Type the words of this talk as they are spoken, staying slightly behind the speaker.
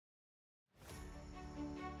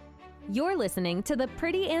You're listening to the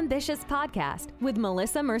Pretty Ambitious Podcast with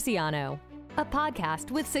Melissa Murciano, a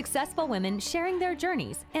podcast with successful women sharing their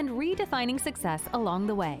journeys and redefining success along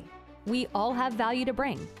the way. We all have value to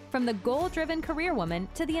bring, from the goal-driven career woman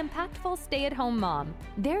to the impactful stay-at-home mom.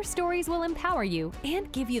 Their stories will empower you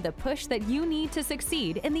and give you the push that you need to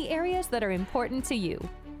succeed in the areas that are important to you.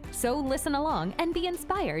 So listen along and be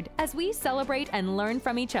inspired as we celebrate and learn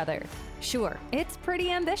from each other. Sure, it's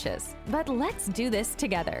pretty ambitious, but let's do this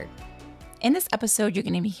together. In this episode, you're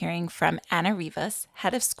going to be hearing from Anna Rivas,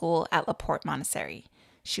 head of school at LaPorte Montessori.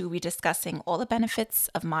 She will be discussing all the benefits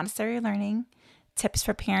of Montessori learning, tips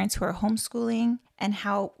for parents who are homeschooling, and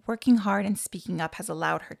how working hard and speaking up has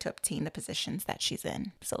allowed her to obtain the positions that she's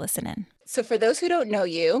in. So listen in. So for those who don't know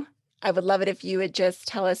you, I would love it if you would just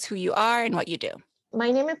tell us who you are and what you do. My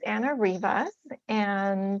name is Anna Rivas,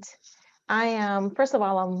 and I am, first of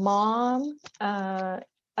all, a mom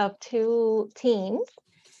of two teens.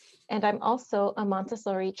 And I'm also a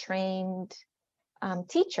Montessori trained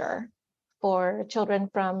teacher for children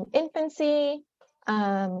from infancy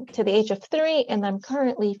to the age of 3. And I'm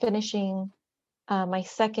currently finishing my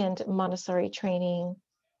second Montessori training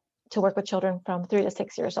to work with children from 3 to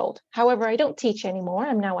 6 years old. However, I don't teach anymore.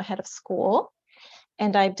 I'm now a head of school.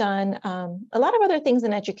 And I've done a lot of other things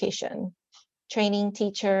in education, training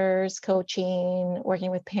teachers, coaching,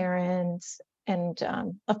 working with parents, and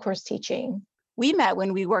of course, teaching. We met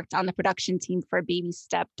when we worked on the production team for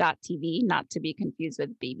BabyStep.tv, not to be confused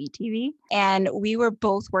with Baby TV. And we were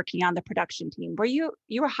both working on the production team. Were you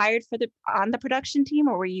were hired on the production team,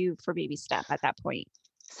 or were you for Baby Step at that point?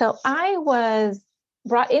 So I was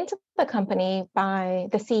brought into the company by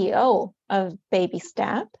the CEO of Baby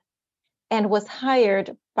Step and was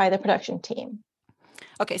hired by the production team.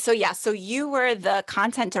 Okay, so you were the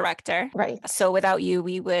content director. Right. So without you,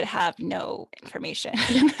 we would have no information.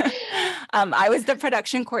 I was the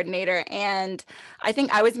production coordinator, and I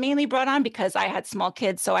think I was mainly brought on because I had small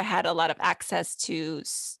kids, so I had a lot of access to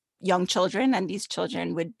young children, and these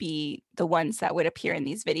children would be the ones that would appear in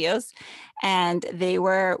these videos. And they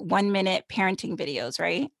were 1-minute parenting videos,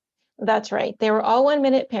 right? That's right. They were all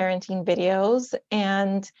 1-minute parenting videos,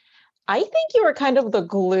 and I think you were kind of the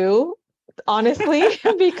glue, honestly,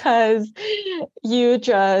 because you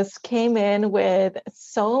just came in with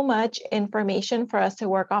so much information for us to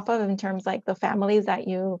work off of in terms like the families that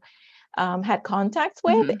you had contacts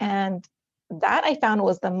with. Mm-hmm. And that I found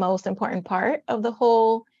was the most important part of the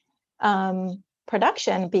whole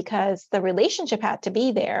production, because the relationship had to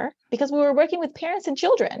be there because we were working with parents and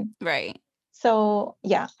children. Right. So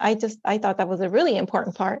yeah, I thought that was a really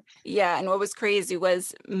important part. Yeah. And what was crazy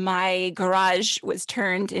was my garage was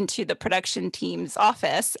turned into the production team's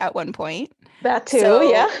office at one point. That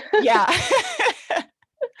too, yeah. Yeah.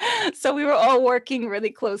 So we were all working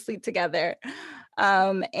really closely together.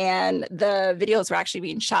 And the videos were actually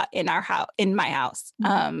being shot in my house.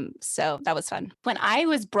 So that was fun. When I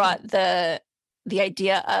was brought the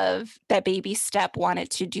idea of that Baby Step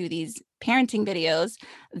wanted to do these parenting videos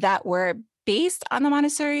that were based on the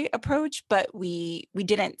Montessori approach, but we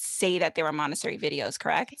didn't say that they were Montessori videos,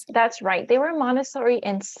 correct? That's right. They were Montessori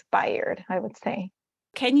inspired, I would say.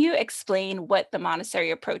 Can you explain what the Montessori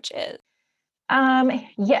approach is?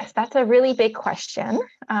 Yes, that's a really big question.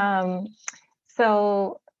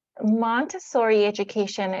 So Montessori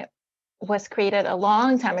education was created a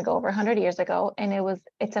long time ago, over 100 years ago, and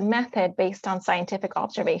it's a method based on scientific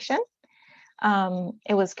observation.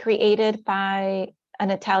 It was created by an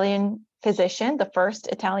Italian physician, the first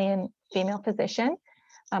Italian female physician.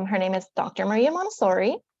 Her name is Dr. Maria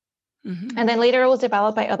Montessori. Mm-hmm. And then later it was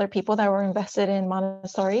developed by other people that were invested in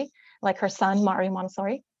Montessori, like her son, Mario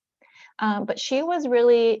Montessori. But she was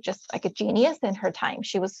really just like a genius in her time.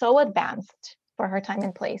 She was so advanced for her time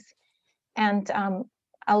and place. And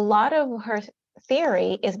a lot of her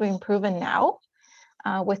theory is being proven now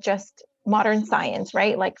with just modern science,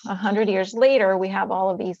 right? Like 100 years later, we have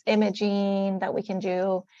all of these imaging that we can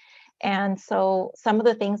do. And so some of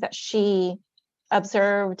the things that she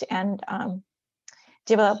observed and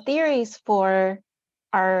developed theories for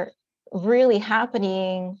are really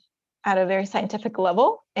happening at a very scientific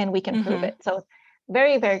level, and we can prove it. So it's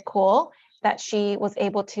very, very cool that she was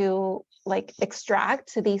able to like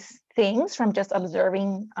extract these things from just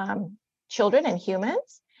observing children and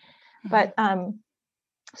humans. But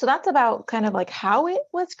so that's about kind of like how it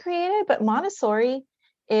was created. But Montessori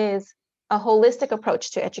is a holistic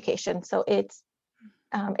approach to education. So it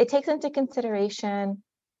takes into consideration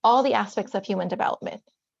all the aspects of human development: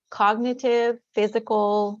 cognitive,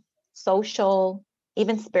 physical, social,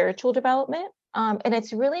 even spiritual development. And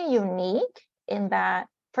it's really unique in that,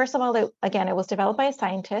 first of all, it was developed by a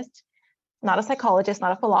scientist. not a psychologist,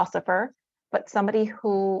 not a philosopher, but somebody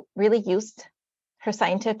who really used her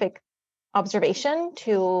scientific observation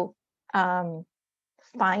to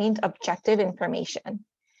find objective information.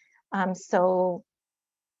 So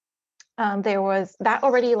there was that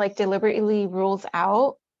already like deliberately rules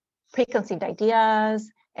out preconceived ideas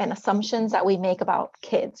and assumptions that we make about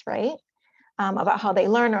kids, right? About how they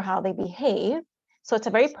learn or how they behave. So it's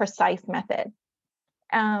a very precise method.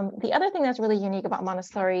 The other thing that's really unique about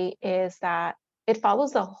Montessori is that it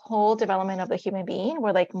follows the whole development of the human being,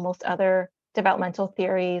 where like most other developmental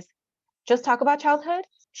theories just talk about childhood.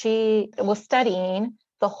 She was studying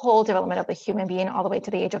the whole development of the human being all the way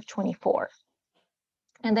to the age of 24.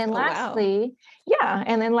 And then lastly, I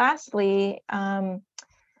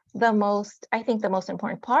think the most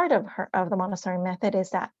important part of the Montessori method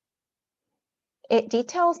is that it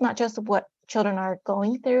details not just what children are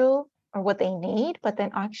going through or what they need, but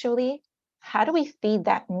then actually, how do we feed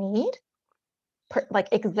that need? Like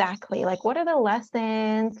exactly, like what are the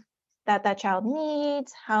lessons that child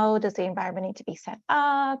needs? How does the environment need to be set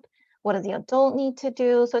up? What does the adult need to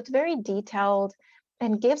do? So it's very detailed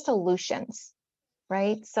and gives solutions,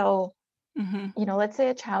 right? So, let's say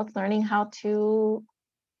a child's learning how to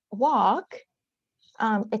walk.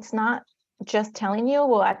 It's not just telling you,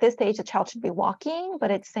 well, at this stage, a child should be walking,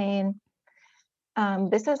 but it's saying,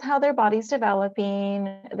 this is how their body's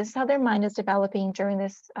developing. This is how their mind is developing during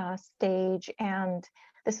this stage. And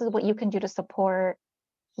this is what you can do to support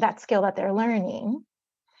that skill that they're learning.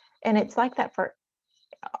 And it's like that for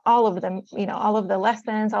all of them, all of the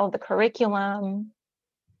lessons, all of the curriculum.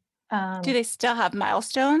 Do they still have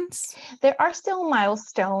milestones? There are still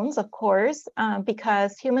milestones, of course,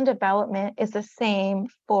 because human development is the same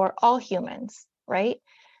for all humans, right?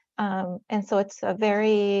 And so it's a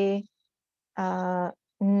very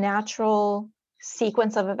natural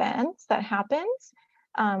sequence of events that happens.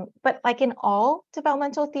 But like in all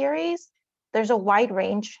developmental theories, there's a wide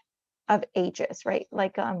range of ages, right?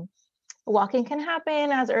 Like walking can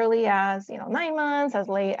happen as early as 9 months, as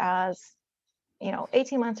late as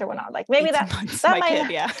 18 months or whatnot. Like maybe that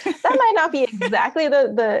might not be exactly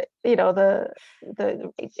the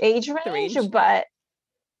age range, but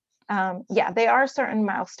there are certain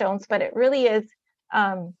milestones. But it really is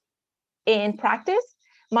in practice,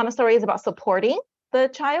 Montessori is about supporting the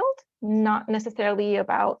child, not necessarily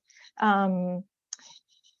about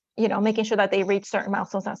making sure that they reach certain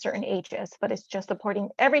milestones at certain ages, but it's just supporting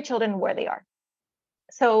every children where they are.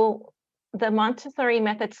 So the Montessori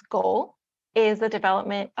method's goal is the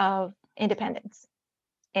development of independence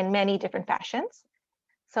in many different fashions.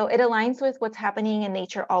 So it aligns with what's happening in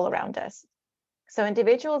nature all around us. So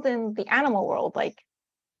individuals in the animal world, like,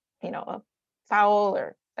 a fowl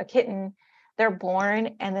or a kitten, they're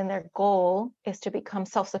born and then their goal is to become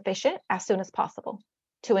self-sufficient as soon as possible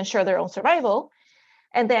to ensure their own survival.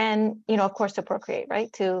 And then, of course, to procreate,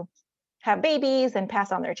 right? To have babies and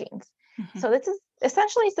pass on their genes. So this is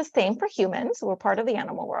essentially it's the same for humans. We're part of the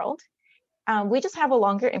animal world. We just have a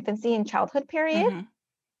longer infancy and childhood period.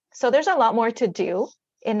 So there's a lot more to do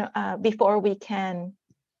before we can,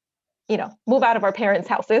 move out of our parents'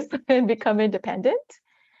 houses and become independent.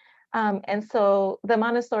 And so the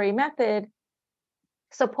Montessori method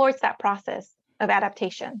supports that process of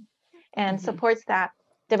adaptation and supports that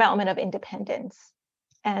development of independence.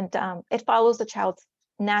 And it follows the child's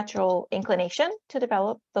natural inclination to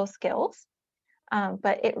develop those skills.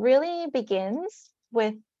 But it really begins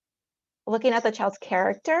with looking at the child's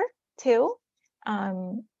character too.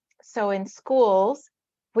 So in schools,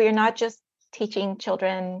 we're not just teaching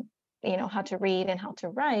children, how to read and how to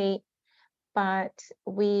write, but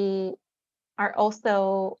we are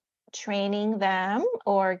also training them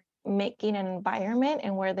or making an environment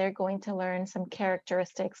and where they're going to learn some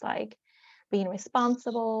characteristics like being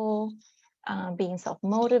responsible, being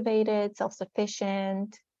self-motivated,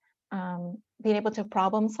 self-sufficient, being able to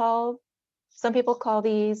problem solve. Some people call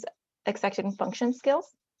these executive function skills.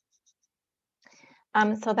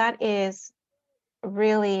 So that is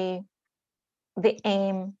really the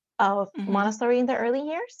aim of Montessori in the early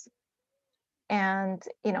years. And,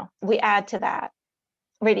 we add to that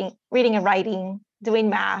reading and writing, doing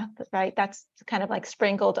math, right? That's kind of like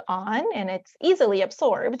sprinkled on and it's easily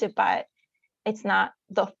absorbed, but it's not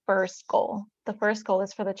the first goal. The first goal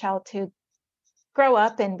is for the child to grow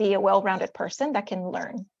up and be a well-rounded person that can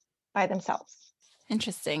learn by themselves.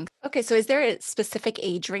 Interesting. Okay, so is there a specific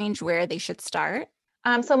age range where they should start?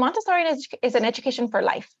 So Montessori is an education for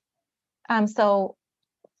life. So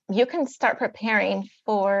you can start preparing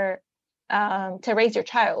for to raise your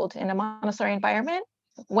child in a Montessori environment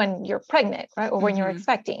when you're pregnant, right? Or when you're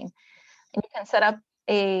expecting. And you can set up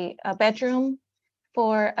a bedroom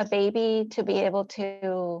for a baby to be able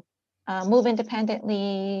to move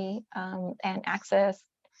independently and access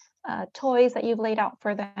toys that you've laid out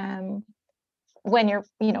for them when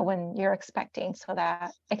you're expecting, so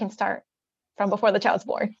that it can start from before the child's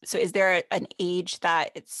born. So is there an age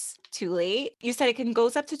that it's too late? You said it can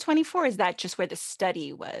goes up to 24. Is that just where the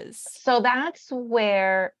study was? So that's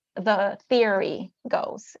where the theory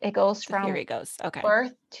goes. It goes The from theory goes. Okay.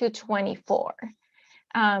 birth to 24.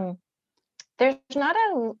 It's not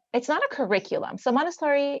a curriculum. So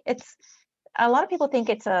Montessori, it's a lot of people think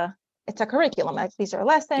it's a curriculum, like these are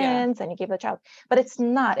lessons and you give the child, but it's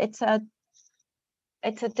not. It's a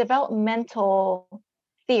developmental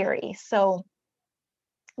theory. So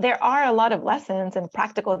there are a lot of lessons and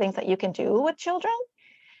practical things that you can do with children.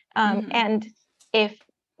 And if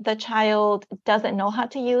the child doesn't know how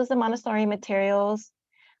to use the Montessori materials,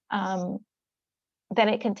 then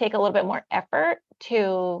it can take a little bit more effort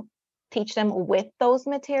to teach them with those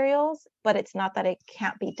materials, but it's not that it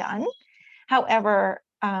can't be done. However,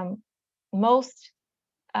 most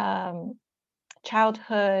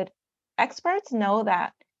childhood experts know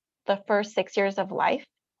that the first 6 years of life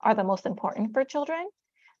are the most important for children.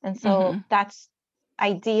 And so that's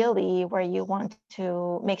ideally where you want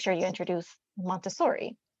to make sure you introduce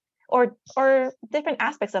Montessori or different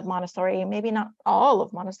aspects of Montessori. Maybe not all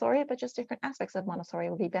of Montessori, but just different aspects of Montessori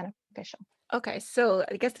would be beneficial. Okay, so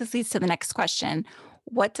I guess this leads to the next question.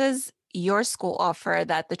 What does your school offer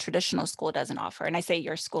that the traditional school doesn't offer? And I say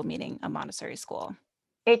your school meaning a Montessori school.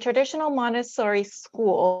 A traditional Montessori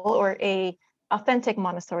school, or a authentic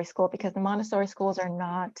Montessori school, because the Montessori schools are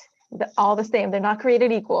not all the same. They're not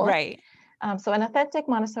created equal. Right. So an authentic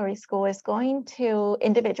Montessori school is going to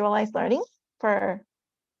individualize learning for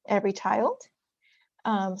every child.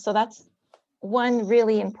 So that's one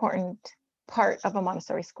really important part of a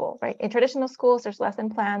Montessori school, right? In traditional schools, there's lesson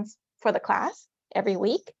plans for the class every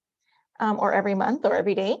week, or every month, or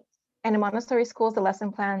every day. And in Montessori schools, the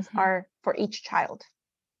lesson plans are for each child,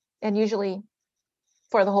 and usually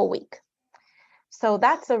for the whole week. So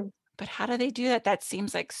But how do they do that? That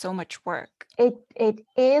seems like so much work. It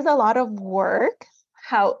is a lot of work.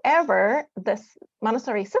 However, this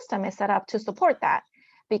Montessori system is set up to support that,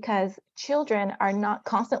 because children are not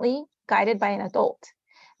constantly guided by an adult.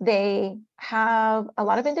 They have a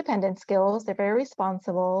lot of independent skills. They're very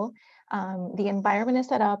responsible. The environment is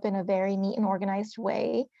set up in a very neat and organized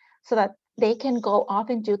way so that they can go off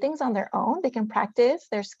and do things on their own. They can practice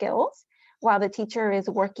their skills while the teacher is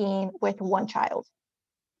working with one child.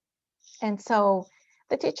 And so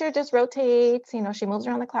the teacher just rotates, she moves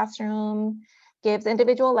around the classroom, gives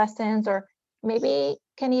individual lessons, or maybe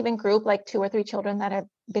can even group like 2 or 3 children that have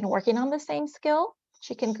been working on the same skill.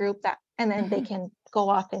 She can group that, and then they can go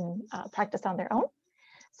off and practice on their own.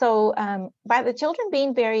 So by the children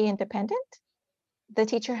being very independent, the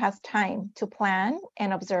teacher has time to plan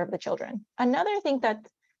and observe the children. Another thing that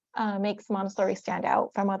makes Montessori stand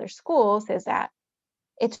out from other schools is that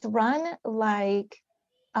it's run like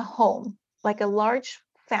a home, like a large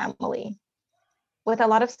family with a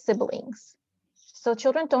lot of siblings. So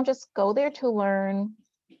children don't just go there to learn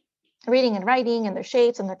reading and writing and their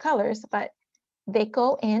shapes and their colors, but they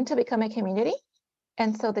go in to become a community.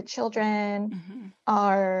 And so the children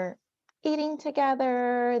are eating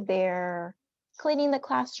together, they're cleaning the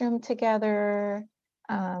classroom together.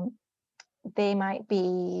 They might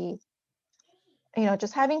be,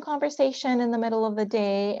 just having conversation in the middle of the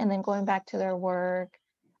day and then going back to their work.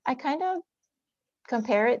 I kind of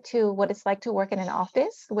compare it to what it's like to work in an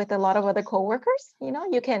office with a lot of other coworkers.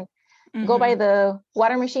 You can go by the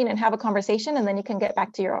water machine and have a conversation, and then you can get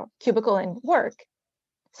back to your cubicle and work.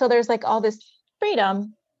 So there's like all this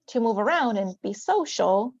freedom to move around and be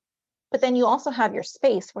social, but then you also have your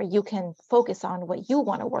space where you can focus on what you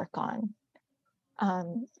want to work on.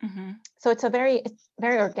 So it's very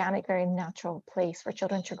organic, very natural place for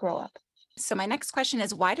children to grow up. So my next question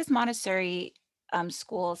is, why does Montessori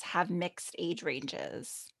schools have mixed age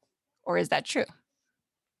ranges? Or is that true?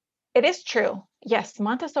 It is true. Yes,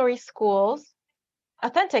 Montessori schools,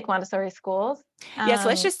 authentic Montessori schools. Yes,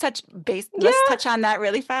 let's just touch on that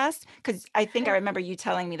really fast, because I think I remember you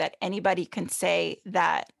telling me that anybody can say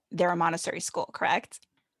that they're a Montessori school, correct?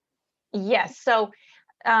 Yes. So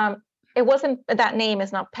it wasn't, that name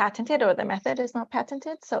is not patented, or the method is not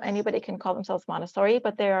patented. So anybody can call themselves Montessori,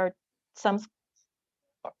 but there are some,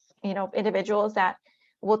 individuals that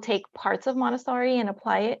will take parts of Montessori and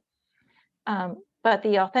apply it. But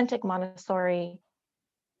the authentic Montessori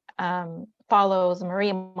follows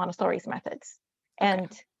Maria Montessori's methods, and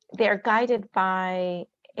they're guided by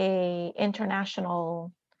a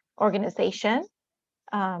international organization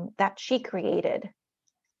that she created.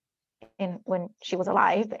 when she was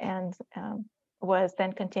alive, and was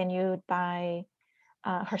then continued by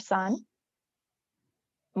her son,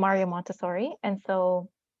 Mario Montessori. And so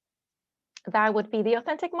that would be the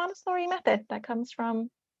authentic Montessori method that comes from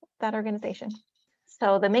that organization.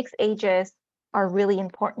 So the mixed ages are really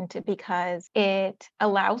important because it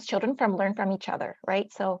allows children from learn from each other,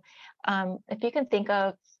 right? So if you can think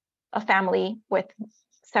of a family with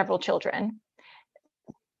several children,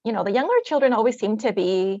 the younger children always seem to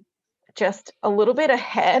be just a little bit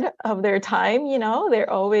ahead of their time. They're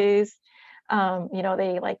always,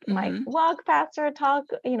 they might walk faster, talk,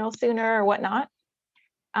 sooner or whatnot.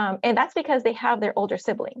 And that's because they have their older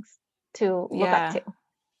siblings to look up to.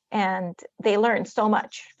 And they learn so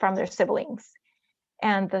much from their siblings.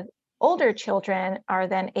 And the older children are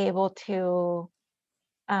then able to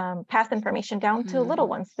pass information down to little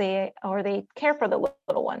ones. They care for the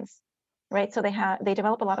little ones, right? So they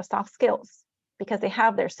develop a lot of soft skills because they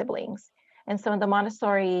have their siblings. And so in the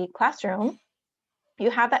Montessori classroom, you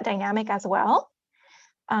have that dynamic as well.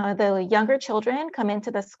 The younger children come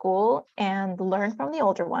into the school and learn from the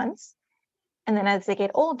older ones. And then as they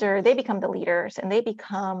get older, they become the leaders, and they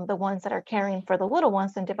become the ones that are caring for the little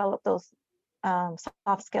ones and develop those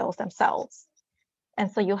soft skills themselves.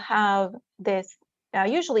 And so you have this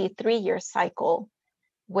usually 3-year cycle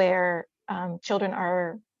where children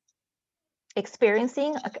are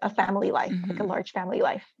experiencing a family life, like a large family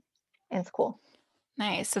life in school.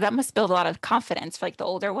 Nice. So that must build a lot of confidence for the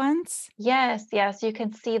older ones. Yes. You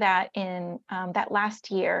can see that in that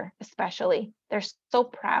last year, especially. They're so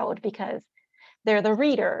proud because they're the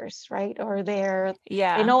readers, right? Or they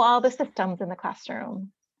know all the systems in the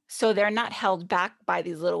classroom. So they're not held back by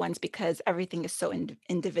these little ones because everything is so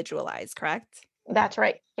individualized, correct? That's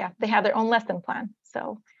right. Yeah. They have their own lesson plan.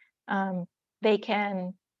 So they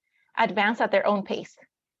can advance at their own pace.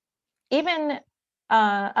 Even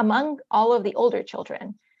among all of the older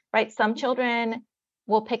children, right? Some children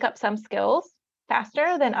will pick up some skills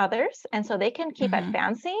faster than others. And so they can keep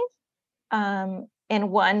advancing in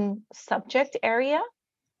one subject area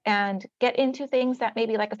and get into things that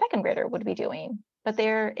maybe like a second grader would be doing, but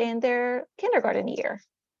they're in their kindergarten year.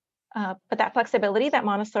 But that flexibility that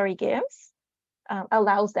Montessori gives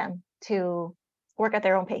allows them to work at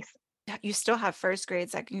their own pace. You still have first grade,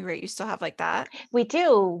 second grade, you still have that? We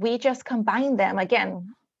do. We just combine them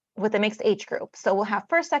again with a mixed age group. So we'll have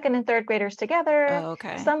first, second, and third graders together. Oh,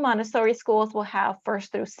 okay. Some Montessori schools will have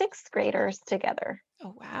first through sixth graders together.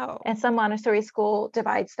 Oh, wow. And some Montessori school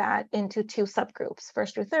divides that into 2 subgroups,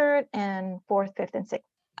 first through third and fourth, fifth, and sixth.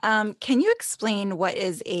 Can you explain what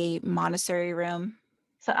is a Montessori room?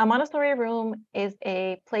 So a Montessori room is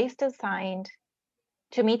a place designed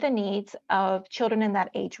to meet the needs of children in that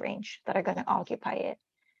age range that are going to occupy it.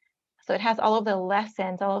 So it has all of the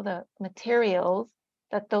lessons, all of the materials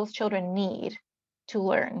that those children need to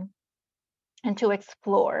learn and to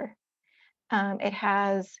explore. It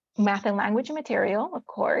has math and language material, of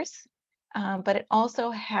course, but it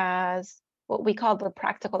also has what we call the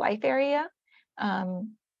practical life area,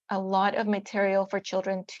 a lot of material for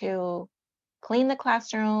children to clean the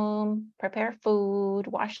classroom, prepare food,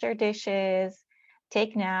 wash their dishes,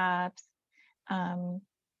 take naps. And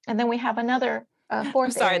then we have another fourth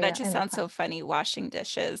I'm sorry, area that just sounds so funny, washing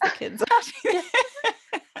dishes, the kids washing.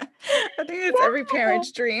 I think it's every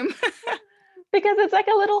parent's dream. Because it's like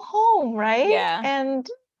a little home, right? Yeah. And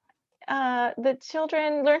the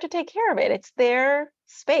children learn to take care of it. It's their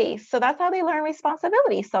space. So that's how they learn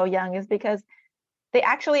responsibility so young, is because they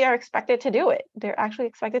actually are expected to do it. They're actually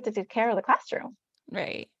expected to take care of the classroom.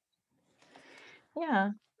 Right.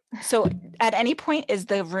 Yeah. So at any point, is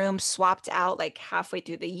the room swapped out halfway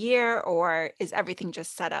through the year, or is everything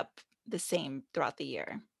just set up the same throughout the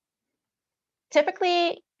year?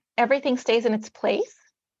 Typically, everything stays in its place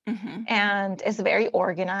and is very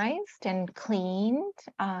organized and cleaned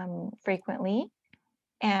frequently,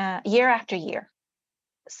 year after year.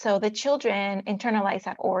 So the children internalize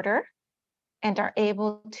that order and are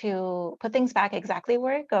able to put things back exactly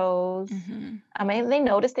where it goes. They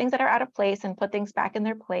notice things that are out of place and put things back in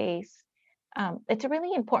their place. It's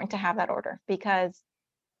really important to have that order because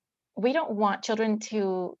we don't want children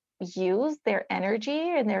to use their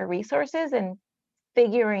energy and their resources in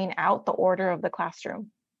figuring out the order of the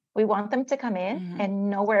classroom. We want them to come in and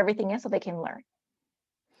know where everything is so they can learn.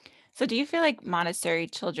 So do you feel like Montessori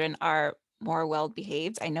children are more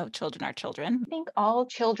well-behaved? I know children are children. I think all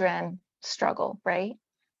children struggle, right?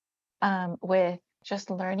 With just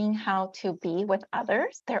learning how to be with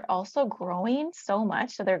others. They're also growing so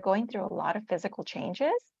much. So they're going through a lot of physical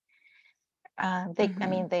changes.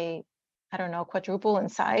 They, I don't know, quadruple in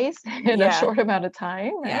size in a short amount of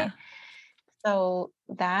time, right? So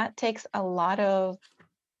that takes a lot of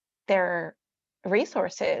their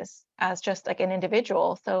resources as just like an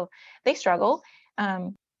individual. So they struggle.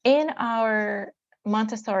 In our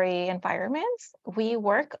Montessori environments, we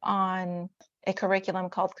work on a curriculum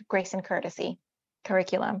called Grace and Courtesy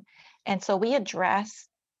curriculum. And so we address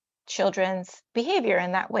children's behavior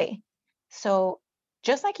in that way. So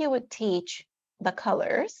just like you would teach the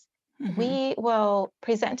colors, we will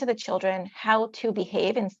present to the children how to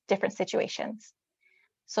behave in different situations.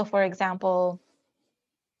 So for example,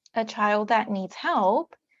 a child that needs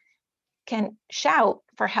help can shout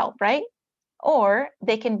for help, right? Or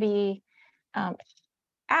they can be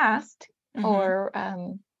asked or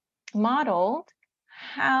modeled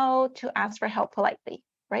how to ask for help politely,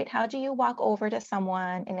 right? How do you walk over to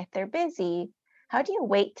someone, and if they're busy, how do you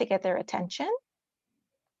wait to get their attention?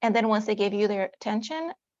 And then once they give you their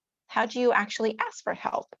attention, how do you actually ask for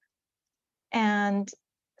help? And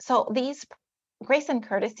so these grace and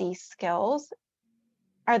courtesy skills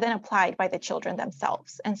are then applied by the children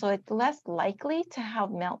themselves. And so it's less likely to have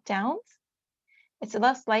meltdowns. It's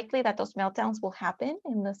less likely that those meltdowns will happen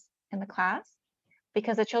in the class,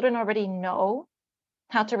 because the children already know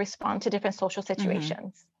how to respond to different social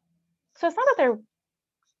situations. So it's not that they're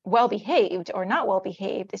well behaved or not well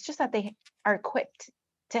behaved. It's just that they are equipped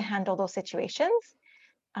to handle those situations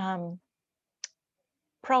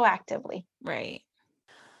proactively. Right.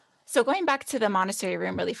 So going back to the Montessori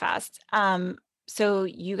room really fast. So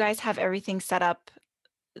you guys have everything set up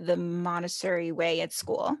the Montessori way at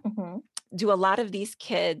school. Do a lot of these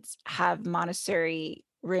kids have Montessori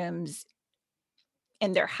rooms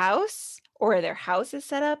in their house, or their house is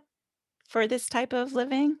set up for this type of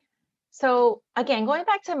living? So again, going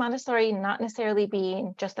back to Montessori not necessarily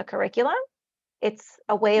being just a curriculum, it's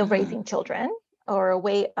a way of raising children, or a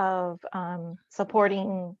way of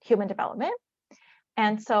supporting human development.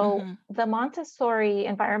 And so the Montessori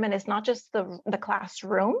environment is not just the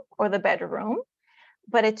classroom or the bedroom,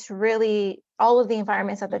 but it's really all of the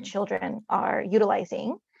environments that the children are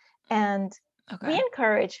utilizing. And we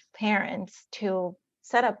encourage parents to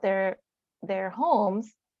set up their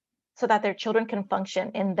homes so that their children can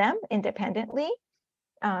function in them independently.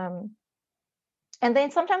 And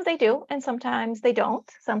then sometimes they do, and sometimes they don't.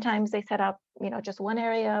 Sometimes they set up, just one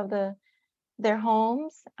area of their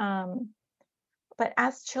homes. But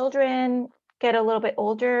as children get a little bit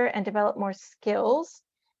older and develop more skills,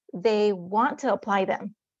 they want to apply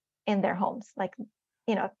them in their homes. Like,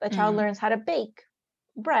 if a child learns how to bake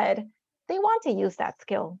bread, they want to use that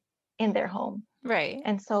skill in their home. Right.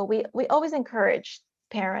 And so we always encourage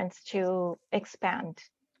parents to expand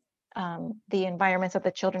the environments that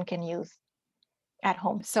the children can use at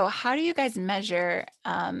home. So how do you guys measure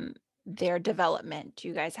their development? Do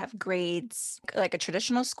you guys have grades like a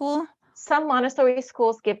traditional school? Some Montessori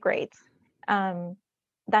schools give grades.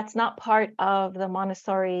 That's not part of the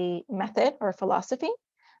Montessori method or philosophy.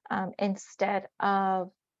 Instead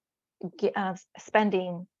of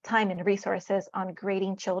spending time and resources on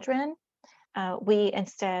grading children, we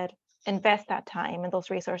instead invest that time and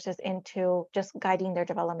those resources into just guiding their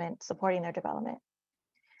development, supporting their development.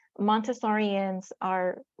 Montessorians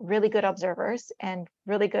are really good observers and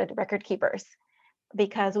really good record keepers,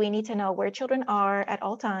 because we need to know where children are at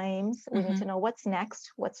all times. We need to know what's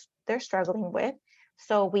next, what they're struggling with.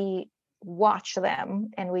 So we watch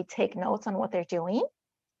them and we take notes on what they're doing,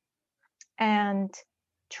 and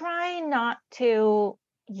try not to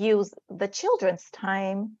use the children's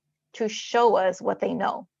time to show us what they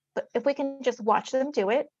know. But if we can just watch them do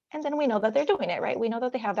it, and then we know that they're doing it, right? We know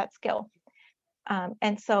that they have that skill.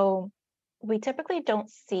 And so we typically don't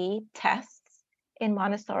see tests in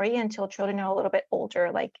Montessori until children are a little bit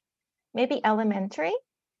older, like maybe elementary.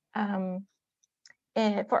 And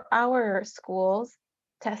for our schools,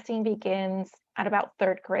 testing begins at about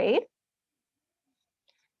third grade.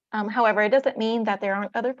 However, it doesn't mean that there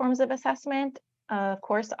aren't other forms of assessment. Of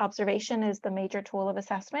course, observation is the major tool of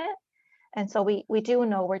assessment. And so we do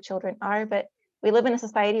know where children are, but we live in a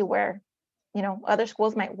society where, other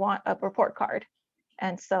schools might want a report card.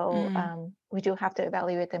 And so we do have to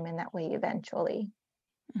evaluate them in that way eventually.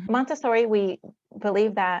 Montessori, we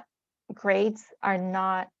believe that grades are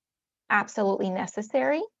not absolutely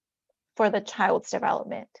necessary for the child's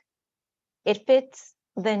development. It fits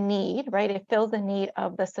the need, right? It fills the need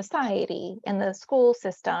of the society and the school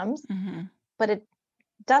systems, but it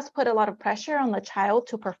does put a lot of pressure on the child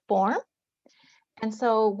to perform. And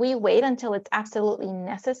so we wait until it's absolutely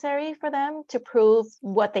necessary for them to prove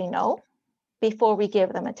what they know before we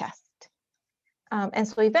give them a test. And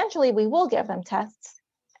so eventually we will give them tests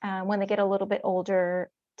when they get a little bit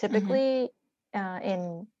older, typically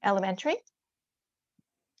in elementary.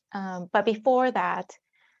 But before that,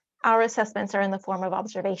 our assessments are in the form of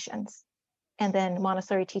observations. And then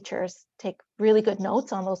Montessori teachers take really good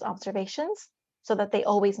notes on those observations so that they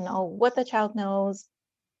always know what the child knows,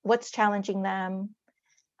 what's challenging them,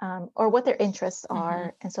 or what their interests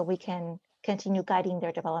are. And so we can continue guiding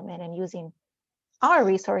their development and using our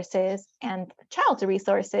resources and the child's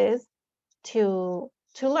resources to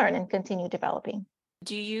learn and continue developing.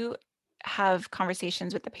 Do you have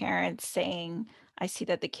conversations with the parents saying, I see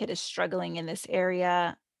that the kid is struggling in this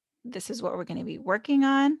area. This is what we're going to be working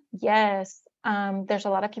on? Yes, there's a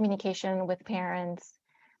lot of communication with parents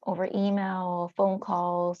over email, phone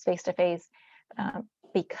calls, face-to-face,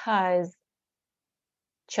 because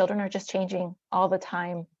children are just changing all the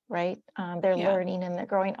time, right? They're learning and they're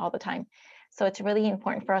growing all the time. So it's really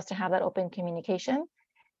important for us to have that open communication.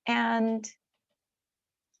 And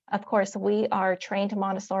of course, we are trained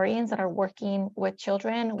Montessorians that are working with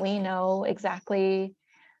children. We know exactly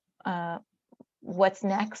what's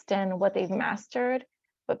next and what they've mastered,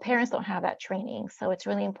 but parents don't have that training. So it's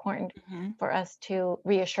really important for us to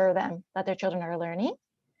reassure them that their children are learning.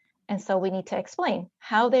 And so we need to explain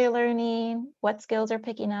how they're learning, what skills they're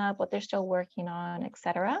picking up, what they're still working on,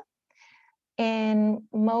 etc. In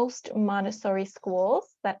most Montessori schools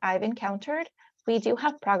that I've encountered, we do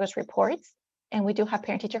have progress reports and we do have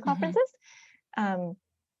parent-teacher conferences.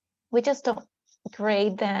 We just don't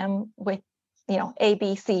grade them with, A,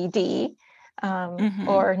 B, C, D,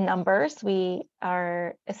 or numbers. We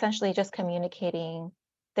are essentially just communicating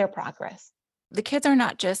their progress. The kids are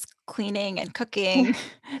not just cleaning and cooking.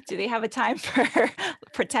 Do they have a time for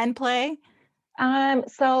pretend play?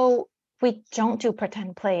 So we don't do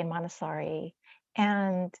pretend play in Montessori.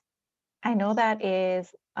 And I know that is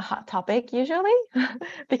a hot topic usually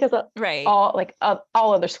because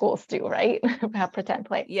all other schools do, right? Have pretend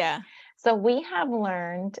play. Yeah. So we have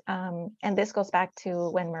learned, and this goes back to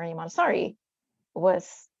when Marie Montessori was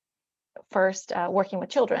first working with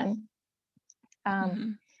children.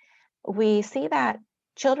 We see that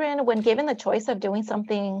children, when given the choice of doing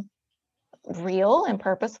something real and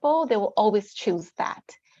purposeful, they will always choose that.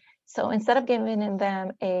 So instead of giving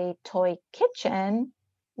them a toy kitchen,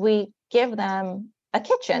 we give them a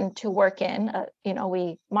kitchen to work in.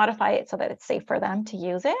 We modify it so that it's safe for them to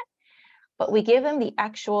use it, but we give them the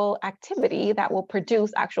actual activity that will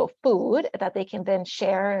produce actual food that they can then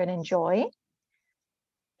share and enjoy.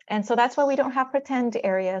 And so that's why we don't have pretend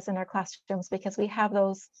areas in our classrooms, because we have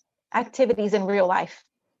those activities in real life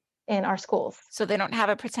in our schools. So they don't have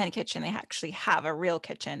a pretend kitchen. They actually have a real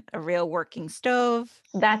kitchen, a real working stove.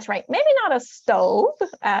 That's right. Maybe not a stove,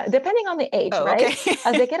 depending on the age, right? Okay.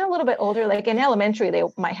 As they get a little bit older, like in elementary, they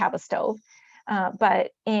might have a stove.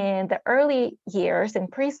 But in the early years in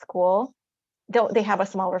preschool, they have a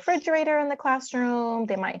small refrigerator in the classroom.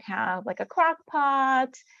 They might have like a crock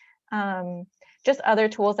pot, just other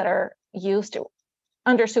tools that are used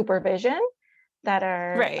under supervision that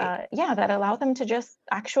are, that allow them to just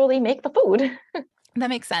actually make the food. That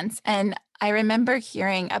makes sense. And I remember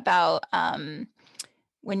hearing about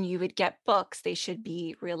when you would get books, they should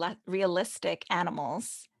be realistic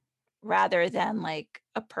animals rather than like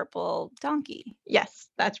a purple donkey. Yes,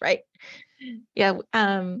 that's right. Yeah.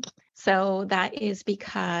 So that is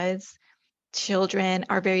because children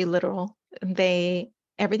are very literal.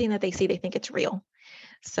 Everything that they see, they think it's real.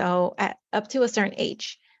 So up to a certain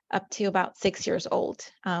age, up to about 6 years old,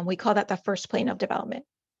 we call that the first plane of development.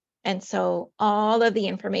 And so all of the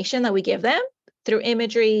information that we give them through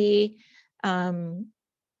imagery,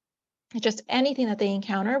 just anything that they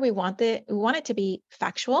encounter, we want it to be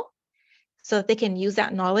factual so that they can use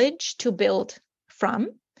that knowledge to build from.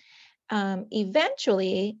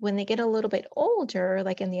 Eventually, when they get a little bit older,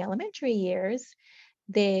 like in the elementary years,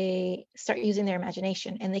 they start using their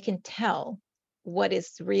imagination and they can tell what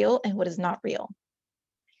is real and what is not real.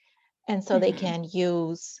 And so they can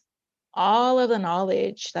use all of the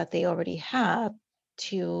knowledge that they already have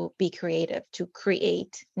to be creative, to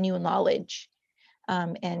create new knowledge,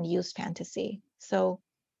 and use fantasy. So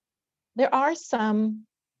there are some,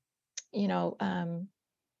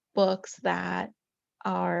 books that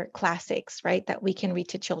are classics, right, that we can read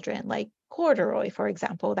to children, like Corduroy, for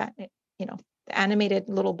example, that, the animated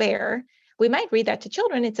little bear. We might read that to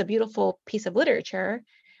children. It's a beautiful piece of literature,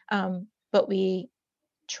 but we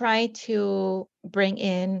try to bring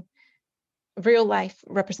in real life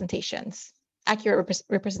representations, accurate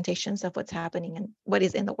representations of what's happening and what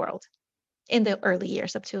is in the world in the early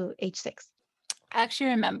years up to age 6. I actually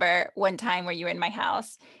remember one time where you were in my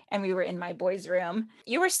house and we were in my boys' room.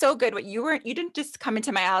 You were so good. You didn't just come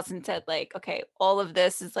into my house and said like, okay, all of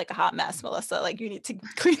this is like a hot mess, Melissa. Like you need to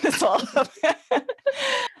clean this all up.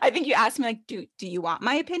 I think you asked me like, do you want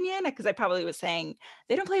my opinion? Because I probably was saying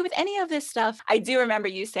they don't play with any of this stuff. I do remember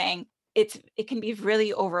you saying it can be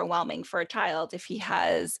really overwhelming for a child if he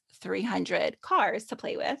has 300 cars to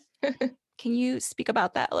play with. Can you speak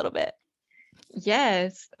about that a little bit?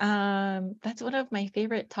 Yes, that's one of my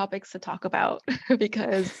favorite topics to talk about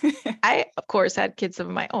because I, of course, have kids of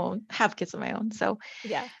my own. So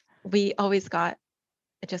Yeah. we always got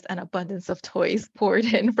just an abundance of toys poured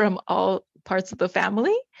in from all parts of the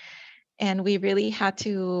family. And we really had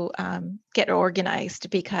to get organized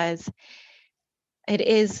because it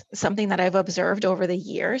is something that I've observed over the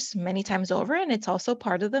years, many times over. And it's also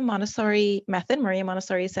part of the Montessori method. Maria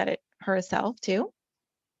Montessori said it herself too,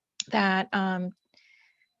 that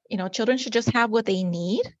children should just have what they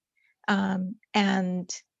need, and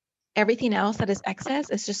everything else that is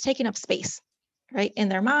excess is just taking up space, right, in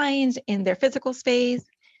their minds, in their physical space.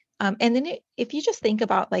 And then if you just think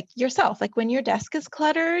about like yourself, like when your desk is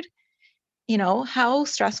cluttered, how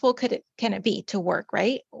stressful can it be to work,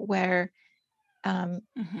 right? Where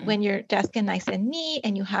when your desk is nice and neat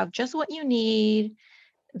and you have just what you need,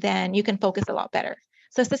 then you can focus a lot better.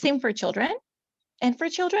 So it's the same for children. And for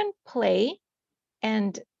children, play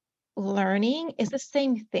and learning is the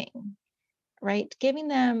same thing, right? Giving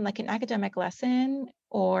them like an academic lesson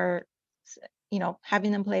or,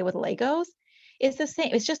 having them play with Legos is the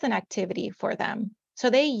same. It's just an activity for them. So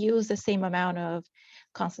they use the same amount of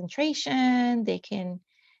concentration.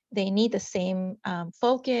 They need the same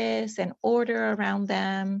focus and order around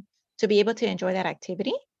them to be able to enjoy that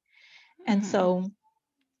activity. And so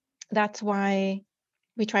that's why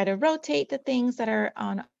we try to rotate the things that are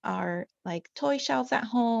on our like toy shelves at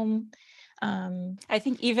home. I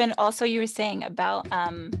think even also you were saying about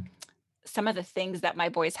some of the things that my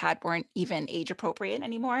boys had weren't even age appropriate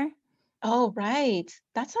anymore. Oh, right.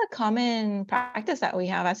 That's a common practice that we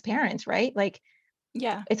have as parents, right? Like,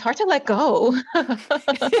 Yeah. it's hard to let go. Like,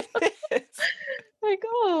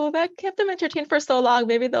 oh, that kept them entertained for so long.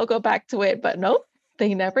 Maybe they'll go back to it, but nope,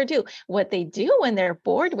 they never do. What they do when they're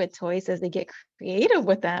bored with toys is they get creative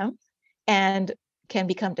with them and can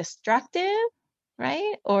become destructive,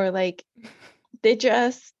 right? Or like they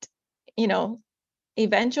just,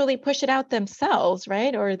 eventually push it out themselves,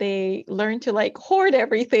 right? Or they learn to like hoard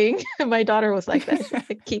everything. My daughter was like that. She would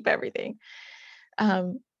like, keep everything.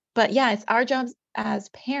 But yeah, it's our job as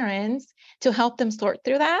parents to help them sort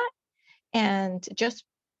through that and just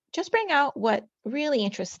bring out what really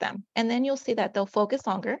interests them. And then you'll see that they'll focus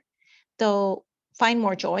longer. They'll find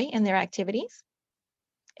more joy in their activities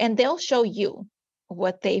and they'll show you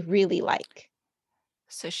what they really like.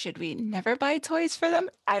 So should we never buy toys for them?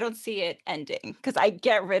 I don't see it ending because I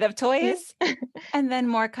get rid of toys and then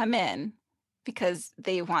more come in because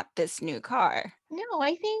they want this new car. No,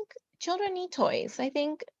 I think children need toys. I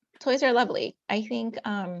think toys are lovely. I think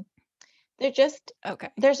they're just, Okay.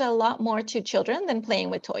 there's a lot more to children than playing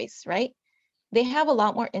with toys, right? They have a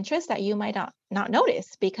lot more interest that you might not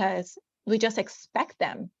notice because we just expect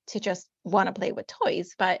them to just want to play with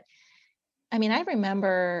toys. But I mean, I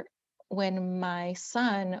remember when my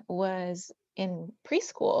son was in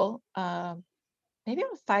preschool, maybe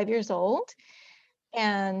about 5 years old,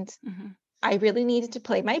 and I really needed to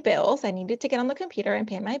pay my bills. I needed to get on the computer and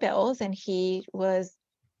pay my bills. And he was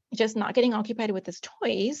just not getting occupied with his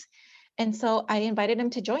toys. And so I invited him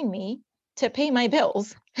to join me to pay my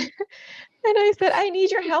bills. And I said, I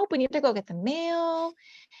need your help. We need to go get the mail.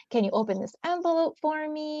 Can you open this envelope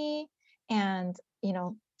for me? And,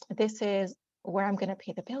 this is where I'm going to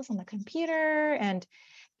pay the bills on the computer. And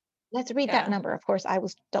let's read that number. Of course, I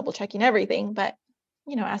was double checking everything, but,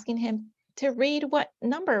 asking him to read what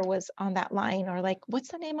number was on that line or like, what's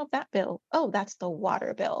the name of that bill? Oh, that's the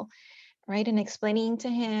water bill, right? And explaining to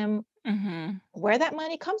him where that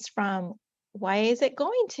money comes from. Why is it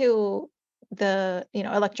going to the,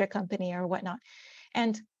 electric company or whatnot?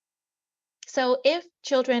 And so if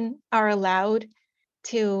children are allowed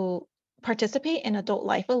to participate in adult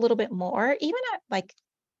life a little bit more, even at like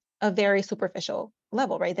a very superficial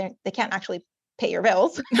level, right? They can't actually pay your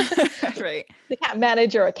bills. Right. They can't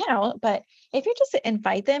manage your account. But if you just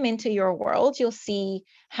invite them into your world, you'll see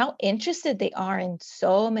how interested they are in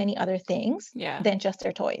so many other things than just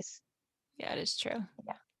their toys. Yeah, it is true.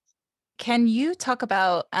 Yeah. Can you talk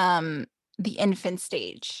about the infant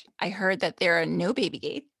stage? I heard that there are no baby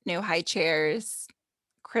gates, no high chairs,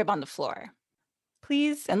 crib on the floor.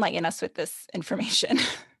 Please enlighten us with this information.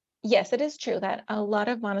 Yes, it is true that a lot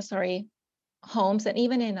of Montessori homes, and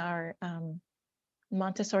even in our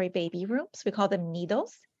Montessori baby rooms, we call them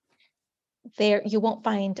nidos, there you won't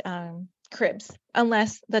find cribs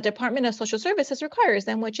unless the Department of Social Services requires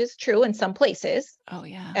them, which is true in some places. Oh,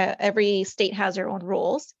 yeah. Every state has their own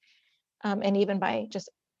rules, and even by just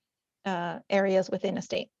areas within a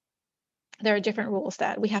state, there are different rules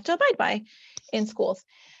that we have to abide by in schools.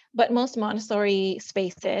 But most Montessori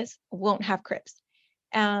spaces won't have cribs.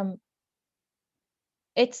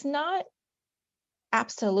 It's not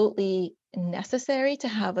absolutely necessary to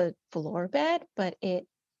have a floor bed, but it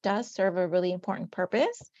does serve a really important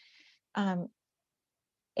purpose.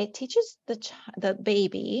 It teaches the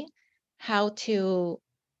baby how to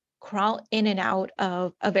crawl in and out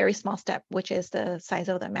of a very small step, which is the size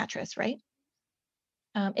of the mattress, right?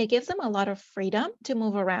 It gives them a lot of freedom to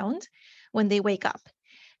move around when they wake up.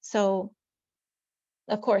 So,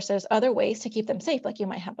 of course, there's other ways to keep them safe. Like you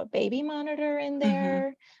might have a baby monitor in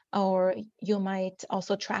there, or you might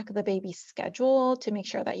also track the baby's schedule to make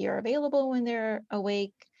sure that you're available when they're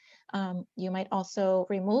awake. You might also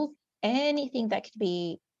remove anything that could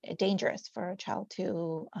be dangerous for a child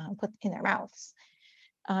to put in their mouths.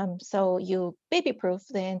 So you baby-proof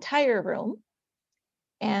the entire room.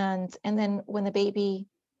 And then when the baby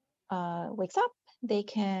wakes up, they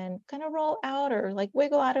can kind of roll out or like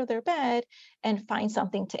wiggle out of their bed and find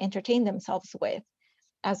something to entertain themselves with,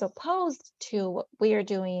 as opposed to what we are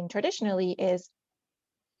doing traditionally is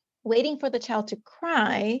waiting for the child to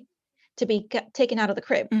cry to be taken out of the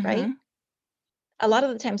crib, right? A lot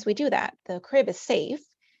of the times we do that. The crib is safe.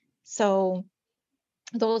 So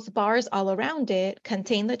those bars all around it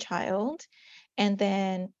contain the child. And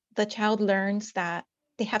then the child learns that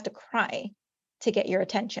they have to cry to get your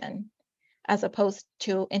attention, as opposed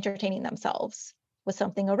to entertaining themselves with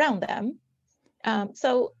something around them.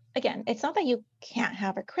 So again, it's not that you can't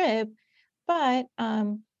have a crib, but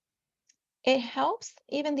it helps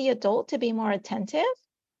even the adult to be more attentive,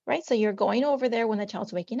 right? So you're going over there when the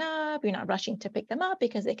child's waking up, you're not rushing to pick them up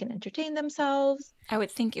because they can entertain themselves. I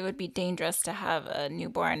would think it would be dangerous to have a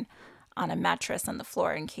newborn on a mattress on the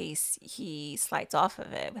floor in case he slides off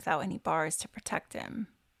of it without any bars to protect him.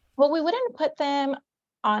 Well, we wouldn't put them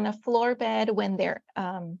on a floor bed when they're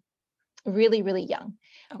really, really young.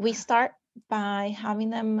 Okay. We start by having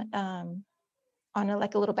them on a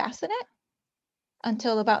little bassinet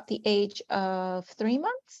until about the age of 3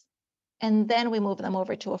 months. And then we move them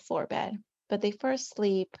over to a floor bed. But they first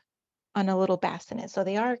sleep on a little bassinet. So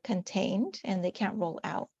they are contained and they can't roll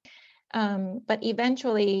out. But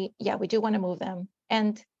eventually, yeah, we do want to move them.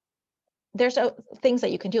 And there's things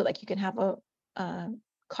that you can do. Like you can have a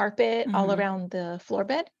carpet all around the floor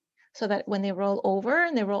bed so that when they roll over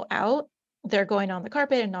and they roll out, they're going on the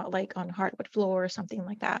carpet and not like on hardwood floor or something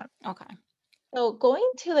like that. Okay. So going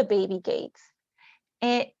to the baby gates,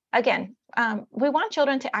 again, we want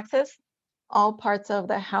children to access all parts of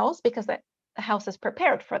the house because the house is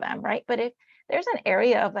prepared for them, right? But if there's an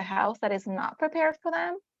area of the house that is not prepared for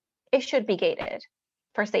them, it should be gated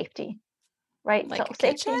for safety, right? Like so a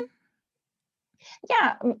kitchen?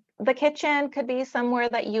 Yeah, the kitchen could be somewhere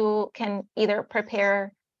that you can either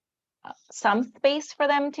prepare some space for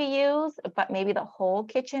them to use, but maybe the whole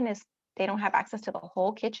kitchen they don't have access to the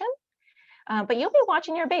whole kitchen. But you'll be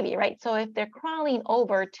watching your baby, right? So if they're crawling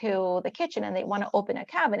over to the kitchen and they want to open a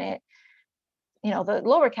cabinet, the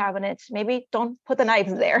lower cabinets, maybe don't put the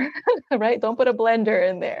knives there, right? Don't put a blender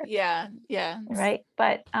in there. Yeah. Right.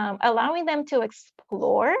 But allowing them to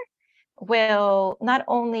explore will not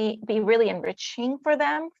only be really enriching for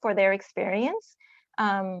them, for their experience,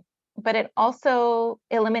 but it also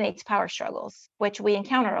eliminates power struggles, which we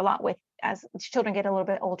encounter a lot with as children get a little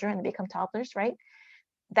bit older and become toddlers, right?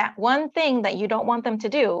 That one thing that you don't want them to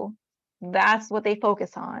do, that's what they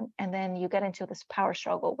focus on. And then you get into this power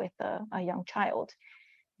struggle with a young child,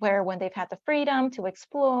 where when they've had the freedom to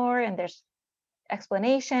explore and there's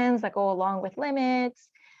explanations that go along with limits,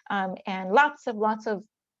 and lots of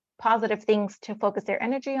positive things to focus their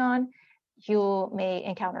energy on, you may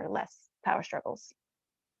encounter less power struggles.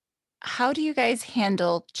 How do you guys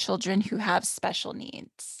handle children who have special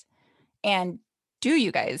needs? And do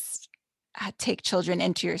you guys take children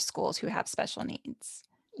into your schools who have special needs?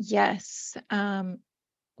 Yes,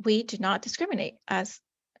 we do not discriminate, as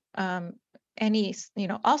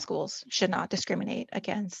all schools should not discriminate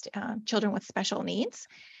against children with special needs.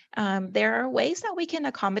 There are ways that we can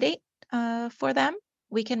accommodate for them.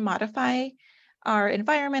 We can modify our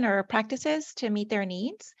environment or our practices to meet their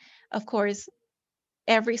needs. Of course,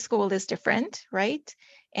 every school is different, right?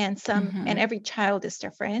 And and every child is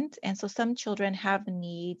different. And so some children have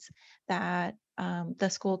needs that the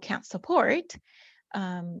school can't support.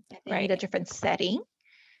 They need a different setting.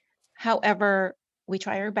 However, we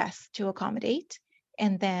try our best to accommodate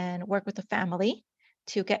and then work with the family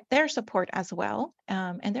to get their support as well.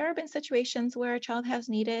 And there have been situations where a child has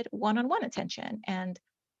needed one-on-one attention, and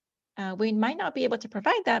we might not be able to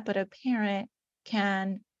provide that, but a parent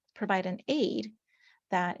can provide an aide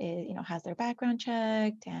that is, has their background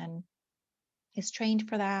checked and is trained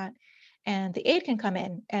for that. And the aide can come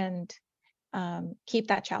in and keep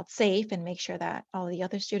that child safe and make sure that all the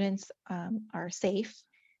other students are safe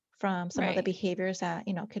from some of the Right. behaviors that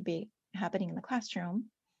could be happening in the classroom.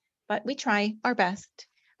 But we try our best.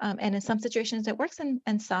 And in some situations it works,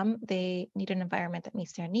 and some they need an environment that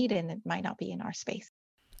meets their need, and it might not be in our space.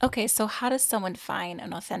 Okay, so how does someone find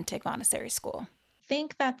an authentic Montessori school? I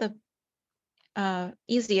think that the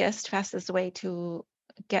easiest, fastest way to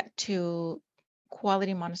get to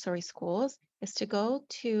quality Montessori schools is to go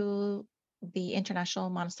to the International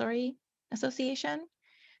Montessori Association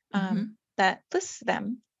Mhm. that lists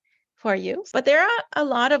them for you. But there are a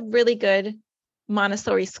lot of really good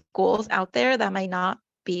Montessori schools out there that might not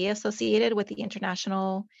be associated with the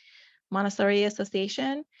International Montessori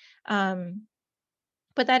Association.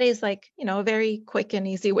 But that is a very quick and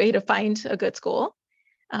easy way to find a good school.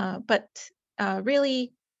 But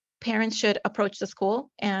really, parents should approach the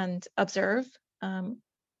school and observe.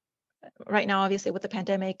 Right now, obviously, with the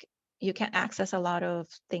pandemic, you can't access a lot of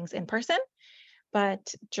things in person.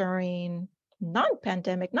 But during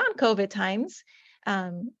non-pandemic, non-COVID times,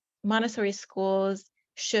 Montessori schools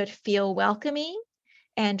should feel welcoming.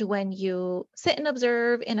 And when you sit and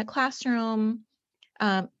observe in a classroom,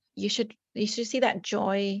 you should see that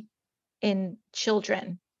joy in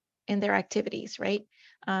children in their activities, right?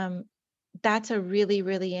 That's a really,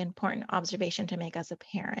 really important observation to make as a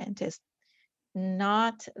parent, is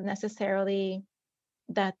not necessarily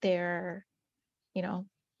that they're,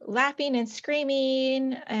 laughing and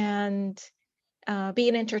screaming and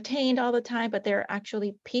being entertained all the time, but they're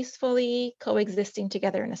actually peacefully coexisting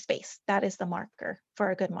together in a space. That is the marker for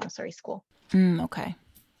a good Montessori school. Okay.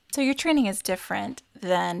 So your training is different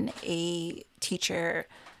than a teacher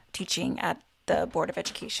teaching at the Board of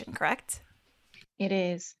Education, correct? It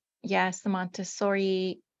is. Yes, the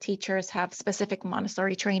Montessori teachers have specific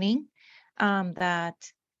Montessori training that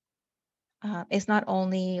is not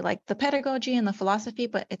only like the pedagogy and the philosophy,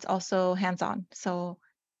 but it's also hands-on. So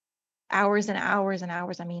hours and hours and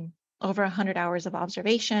hours, I mean, over 100 hours of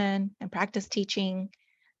observation and practice teaching.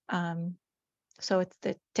 So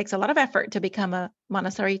it takes a lot of effort to become a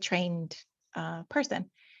Montessori trained person.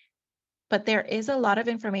 But there is a lot of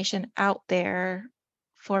information out there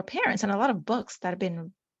for parents, and a lot of books that have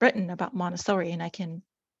been written about Montessori, and I can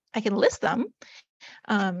list them.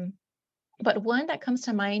 But one that comes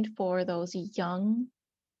to mind for those young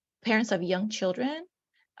parents of young children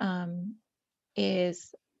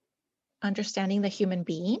is Understanding the Human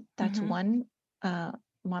Being. That's Mhm. one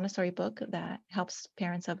Montessori book that helps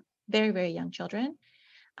parents of very, very young children.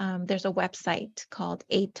 There's a website called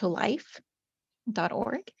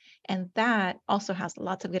aidtolife.org, and that also has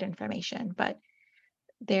lots of good information. But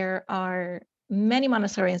there are many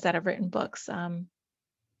Montessorians that have written books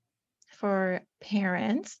for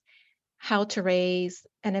parents. How to Raise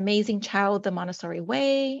an Amazing Child the Montessori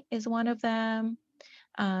Way is one of them.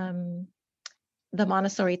 The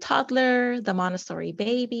Montessori Toddler, the Montessori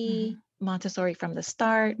Baby, Montessori from the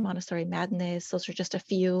Start, Montessori Madness. Those are just a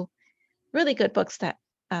few really good books that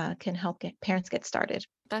can help parents get started.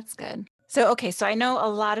 That's good. So I know a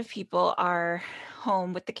lot of people are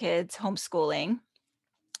home with the kids, homeschooling.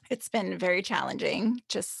 It's been very challenging.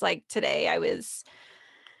 Just like today, I was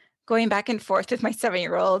going back and forth with my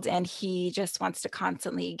 7-year-old, and he just wants to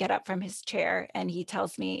constantly get up from his chair, and he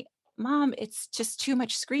tells me, "Mom, it's just too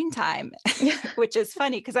much screen time," which is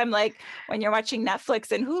funny because I'm like, when you're watching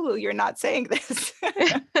Netflix and Hulu, you're not saying this.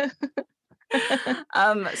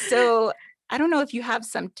 So I don't know if you have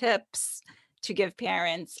some tips to give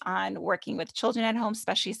parents on working with children at home,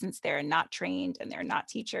 especially since they're not trained and they're not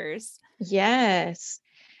teachers. Yes.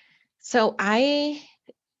 So I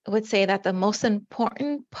would say that the most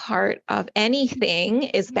important part of anything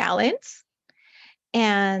is balance.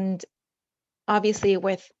 And obviously,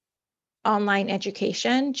 with online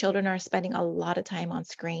education, children are spending a lot of time on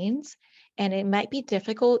screens, and it might be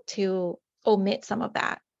difficult to omit some of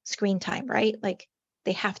that screen time, right? Like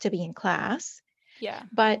they have to be in class, Yeah.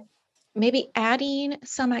 but maybe adding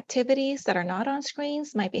some activities that are not on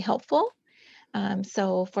screens might be helpful.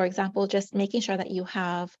 So, for example, just making sure that you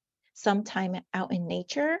have some time out in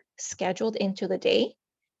nature scheduled into the day,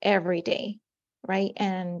 every day, right?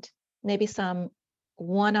 And maybe some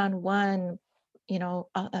one-on-one,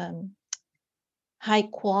 high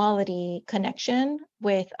quality connection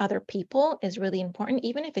with other people is really important.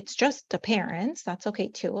 Even if it's just the parents, that's okay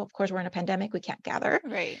too. Of course, we're in a pandemic, we can't gather,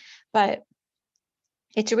 Right. but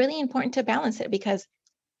it's really important to balance it, because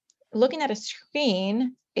looking at a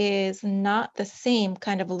screen is not the same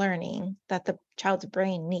kind of learning that the child's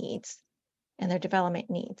brain needs and their development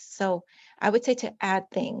needs. So I would say to add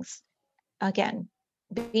things. Again,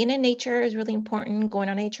 being in nature is really important, going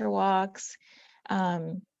on nature walks,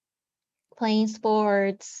 um, playing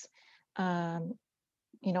sports. Um,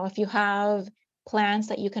 if you have plants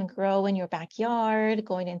that you can grow in your backyard,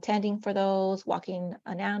 going and tending for those, walking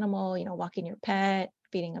an animal, walking your pet,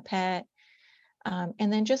 feeding a pet,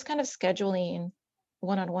 and then just kind of scheduling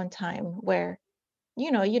one-on-one time where,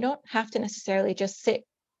 you don't have to necessarily just sit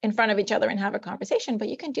in front of each other and have a conversation, but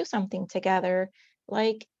you can do something together,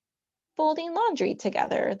 like folding laundry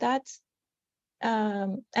together. That's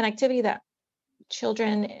an activity that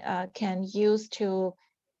children can use to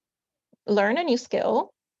learn a new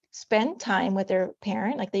skill, spend time with their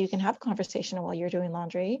parent, like that you can have a conversation while you're doing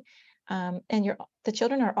laundry. And the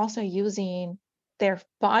children are also using their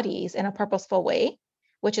bodies in a purposeful way,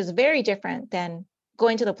 which is very different than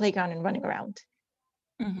going to the playground and running around.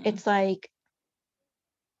 Mhm. It's like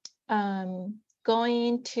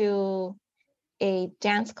going to a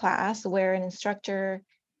dance class where an instructor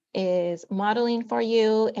is modeling for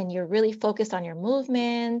you and you're really focused on your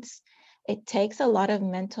movements. It takes a lot of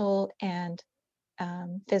mental and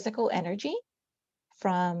physical energy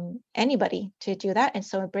from anybody to do that. And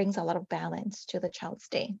so it brings a lot of balance to the child's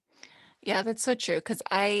day. Yeah, that's so true. Because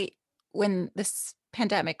when this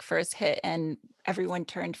pandemic first hit and everyone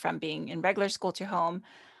turned from being in regular school to home,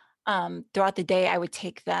 throughout the day, I would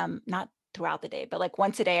take them, not throughout the day, but like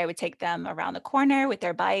once a day, I would take them around the corner with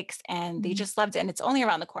their bikes, and they Mhm. just loved it. And it's only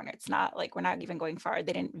around the corner. It's not like we're not even going far.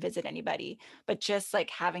 They didn't visit anybody, but just like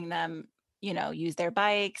having them, use their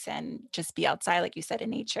bikes and just be outside, like you said, in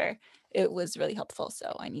nature, it was really helpful.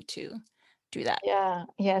 So I need to do that. Yeah,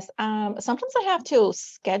 yes. Sometimes I have to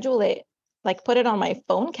schedule it, like put it on my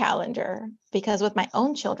phone calendar, because with my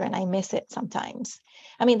own children, I miss it sometimes.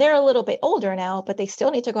 I mean, they're a little bit older now, but they still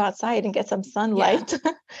need to go outside and get some Yeah. sunlight.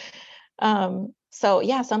 So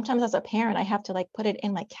yeah, sometimes as a parent, I have to like put it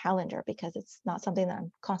in my calendar because it's not something that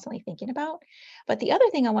I'm constantly thinking about. But the other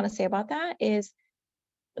thing I want to say about that is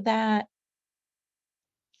that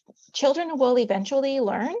children will eventually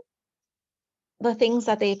learn the things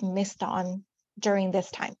that they've missed on during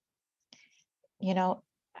this time. You know,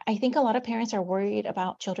 I think a lot of parents are worried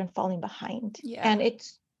about children falling behind. Yeah. And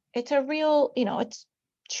it's a real, it's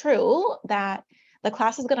true that the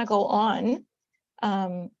class is going to go on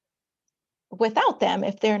um, without them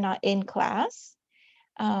if they're not in class.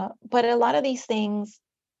 But a lot of these things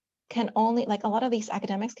can only, like a lot of these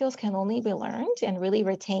academic skills can only be learned and really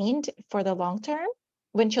retained for the long term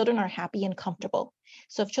when children are happy and comfortable.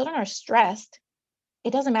 So if children are stressed,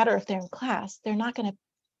 it doesn't matter if they're in class, they're not going to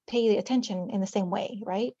pay the attention in the same way,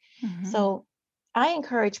 right? Mhm. So I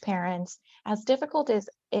encourage parents, as difficult as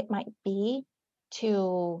it might be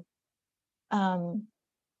to um,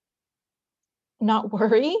 not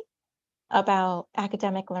worry about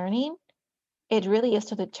academic learning, it really is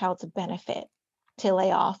to the child's benefit to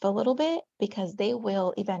lay off a little bit, because they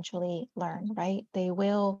will eventually learn, right? They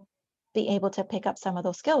will be able to pick up some of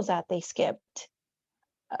those skills that they skipped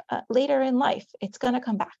later in life. It's going to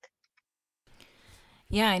come back.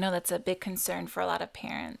 Yeah, I know that's a big concern for a lot of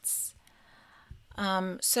parents.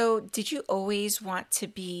 So did you always want to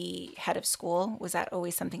be head of school? Was that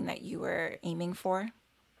always something that you were aiming for?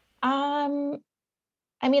 Um,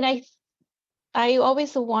 I mean, I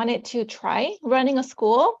always wanted to try running a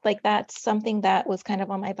school. Like that's something that was kind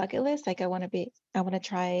of on my bucket list. Like I want to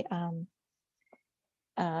try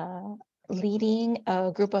uh, leading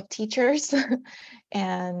a group of teachers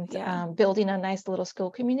and Yeah. building a nice little school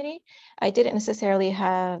community. I didn't necessarily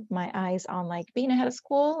have my eyes on like being a head of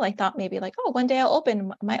school. I thought maybe like, oh, one day I'll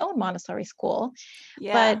open my own Montessori school.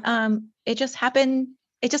 But Yeah. it just happened.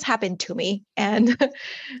 It just happened to me, and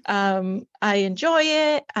I enjoy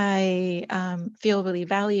it. I feel really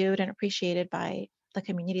valued and appreciated by the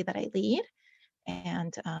community that I lead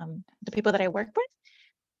and the people that I work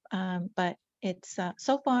with. But it's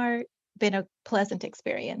so far been a pleasant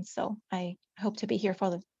experience. So I hope to be here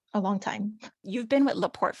for a long time. You've been with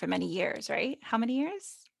Laporte for many years, right? How many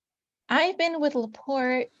years? I've been with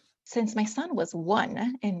Laporte since my son was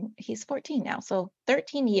 1 and he's 14 now. So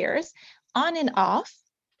 13 years on and off.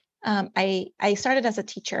 I started as a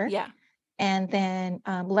teacher Yeah. and then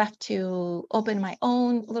left to open my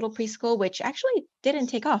own little preschool, which actually didn't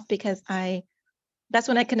take off because that's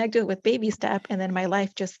when I connected with Baby Step, and then my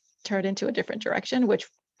life just turned into a different direction, which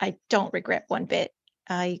I don't regret one bit.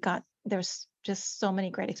 There's just so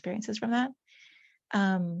many great experiences from that.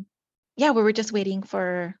 Yeah, we were just waiting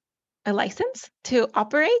for a license to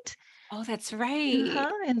operate. Oh, that's right.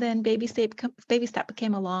 And then Baby Step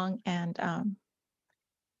came along, and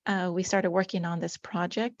we started working on this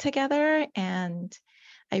project together. And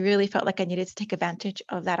I really felt like I needed to take advantage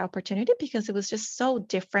of that opportunity because it was just so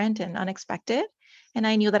different and unexpected. And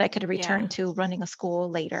I knew that I could return Yeah. to running a school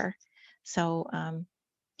later. So,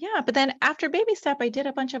 yeah, but then after Baby Step, I did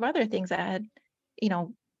a bunch of other things that had, you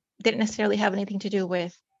know, didn't necessarily have anything to do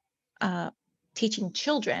with uh, teaching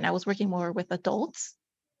children. I was working more with adults,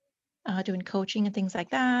 doing coaching and things like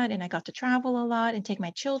that. And I got to travel a lot and take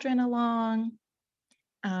my children along.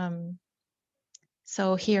 Um,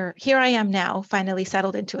 so here I am now, finally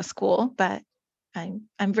settled into a school, but I'm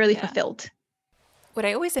really Yeah. fulfilled. What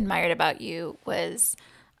I always admired about you was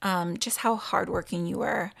just how hardworking you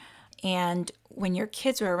were. And when your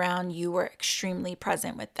kids were around, you were extremely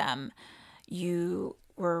present with them. You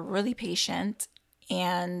were really patient.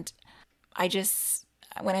 And I just,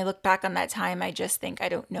 when I look back on that time, I just think I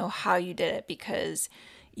don't know how you did it because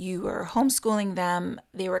you were homeschooling them.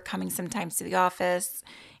 They were coming sometimes to the office,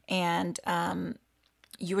 and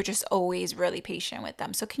you were just always really patient with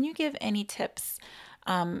them. So, can you give any tips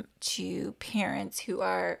to parents who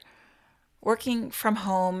are working from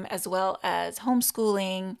home as well as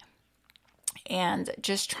homeschooling and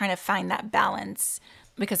just trying to find that balance?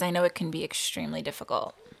 Because I know it can be extremely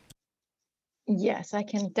difficult. Yes, I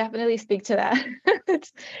can definitely speak to that.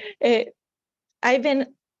 It's, it, I've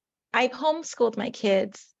been I've homeschooled my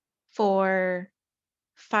kids for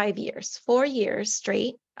 5 years, 4 years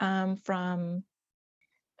straight, from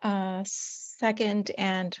second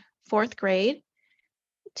and fourth grade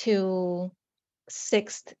to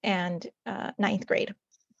sixth and ninth grade.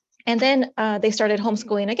 And then they started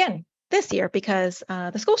homeschooling again this year because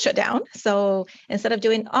the school shut down. So instead of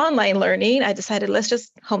doing online learning, I decided let's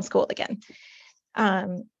just homeschool again.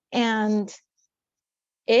 And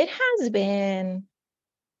it has been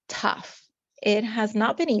tough. It has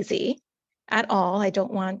not been easy at all. I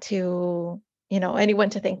don't want to, anyone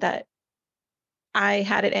to think that I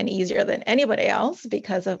had it any easier than anybody else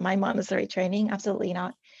because of my Montessori training. Absolutely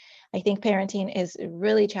not. I think parenting is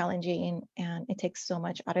really challenging and it takes so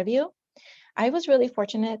much out of you. I was really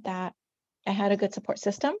fortunate that I had a good support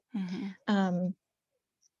system. Mm-hmm.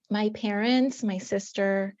 My parents, my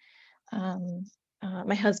sister,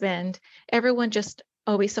 my husband, everyone just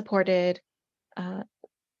always supported uh,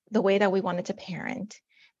 the way that we wanted to parent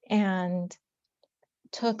and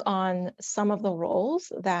took on some of the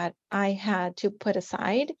roles that I had to put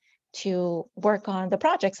aside to work on the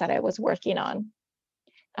projects that I was working on.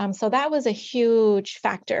 So that was a huge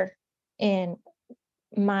factor in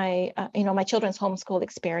my children's homeschool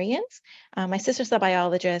experience. My sister's a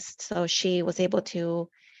biologist, so she was able to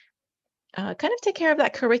kind of take care of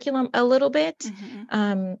that curriculum a little bit.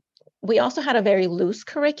 Mm-hmm. We also had a very loose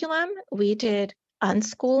curriculum. We did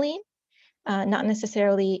unschooling, not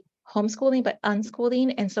necessarily homeschooling, but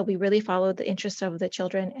unschooling. And so we really followed the interests of the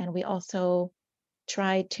children. And we also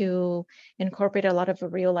tried to incorporate a lot of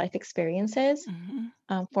real life experiences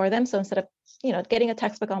for them. So instead of, getting a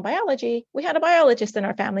textbook on biology, we had a biologist in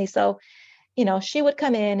our family. So, she would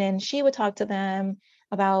come in and she would talk to them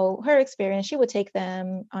about her experience. She would take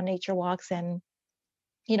them on nature walks and,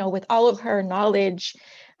 with all of her knowledge,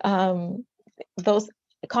 those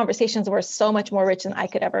conversations were so much more rich than I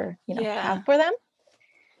could ever, have for them.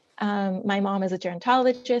 My mom is a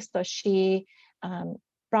gerontologist, so she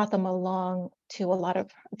brought them along to a lot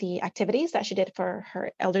of the activities that she did for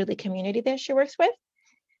her elderly community that she works with.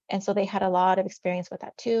 And so they had a lot of experience with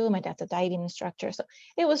that too. My dad's a diving instructor. So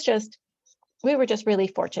it was we were just really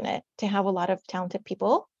fortunate to have a lot of talented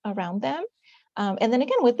people around them. And then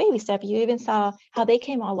again, with Baby Step, you even saw how they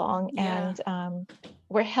came along and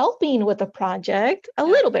were helping with the project a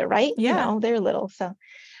little bit, right? Yeah. They're little. So,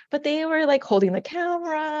 but they were like holding the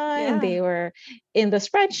camera and they were in the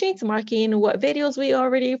spreadsheets marking what videos we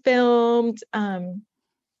already filmed.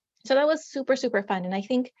 So that was super, super fun. And I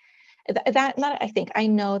think I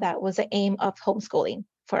know that was the aim of homeschooling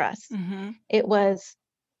for us. Mm-hmm. It was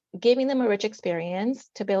giving them a rich experience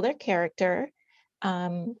to build their character,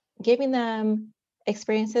 giving them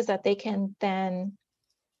experiences that they can then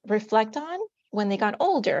reflect on when they got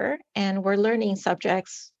older and were learning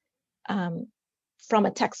subjects from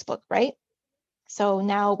a textbook, right? So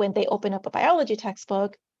now when they open up a biology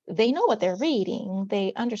textbook, they know what they're reading.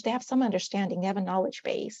 They have some understanding. They have a knowledge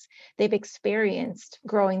base. They've experienced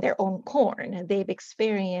growing their own corn. They've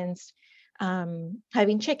experienced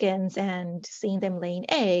having chickens and seeing them laying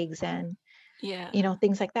eggs and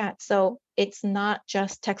things like that. So it's not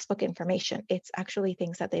just textbook information. It's actually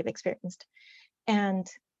things that they've experienced. And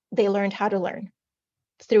they learned how to learn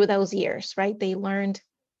through those years, right? They learned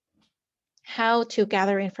how to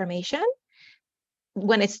gather information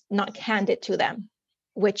when it's not handed to them,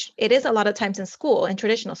 which it is a lot of times in school, in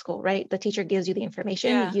traditional school, right? The teacher gives you the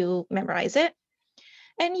information, Yeah. you memorize it,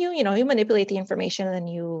 and you manipulate the information, and then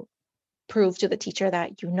you prove to the teacher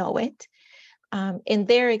that you know it. In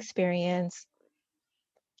their experience,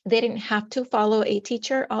 they didn't have to follow a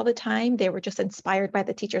teacher all the time. They were just inspired by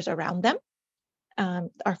the teachers around them,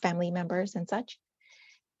 our family members and such.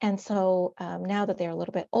 And so now that they're a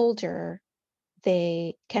little bit older,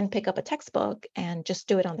 they can pick up a textbook and just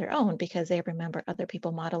do it on their own because they remember other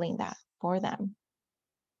people modeling that for them.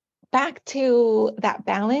 Back to that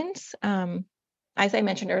balance, as I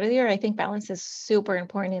mentioned earlier, I think balance is super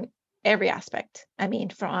important in every aspect. I mean,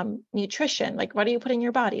 from nutrition, like what do you put in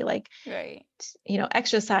your body, like, Right.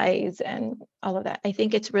 exercise and all of that. I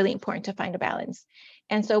think it's really important to find a balance.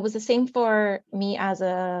 And so it was the same for me as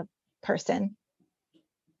a person.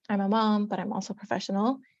 I'm a mom, but I'm also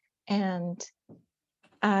professional. And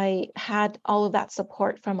I had all of that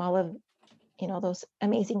support from all of, those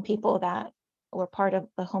amazing people that were part of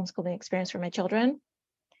the homeschooling experience for my children.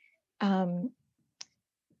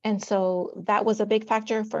 And so that was a big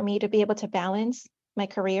factor for me to be able to balance my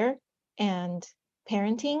career and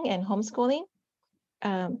parenting and homeschooling.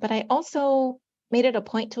 But I also made it a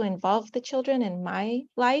point to involve the children in my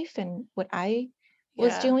life and what I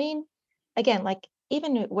was Yeah. doing. Again, like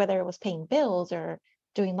even whether it was paying bills or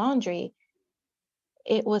doing laundry,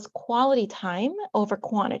 it was quality time over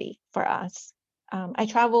quantity for us. I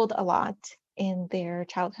traveled a lot in their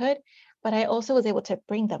childhood, but I also was able to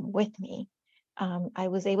bring them with me. I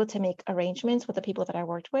was able to make arrangements with the people that I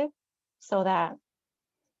worked with so that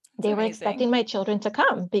It's they were amazing. expecting my children to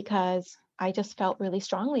come because I just felt really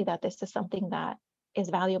strongly that this is something that is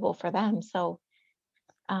valuable for them. So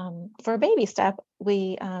for a baby step,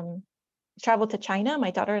 we traveled to China. My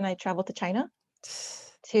daughter and I traveled to China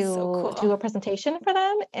to So cool. do a presentation for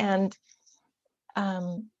them. And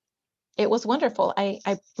it was wonderful.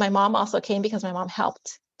 My mom also came because my mom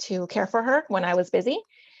helped to care for her when I was busy.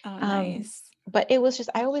 Oh, nice. But it was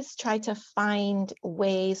just, I always try to find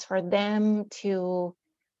ways for them to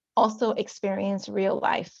also experience real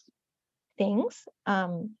life things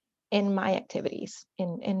in my activities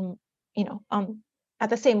at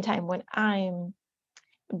the same time when I'm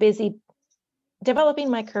busy developing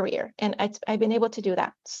my career. And I've been able to do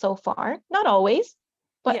that so far, not always,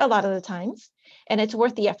 but Yeah. a lot of the times. And it's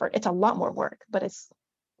worth the effort. It's a lot more work, but it's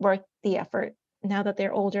worth the effort. Now that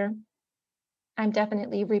they're older, I'm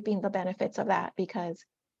definitely reaping the benefits of that because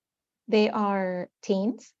they are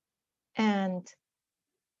teens and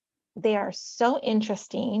they are so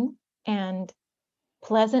interesting and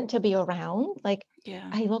pleasant to be around. Like, Yeah.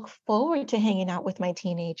 I look forward to hanging out with my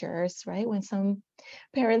teenagers, right? When some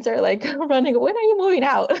parents are like running, when are you moving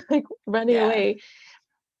out? Like running Yeah. away.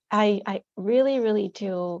 I really, really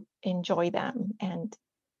do enjoy them. And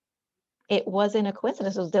it wasn't a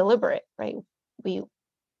coincidence, it was deliberate, right? We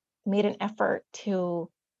made an effort to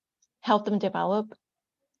help them develop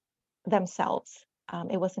themselves.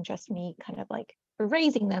 It wasn't just me kind of like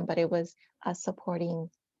raising them, but it was us supporting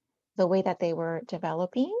the way that they were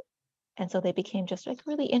developing. And so they became just like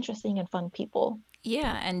really interesting and fun people.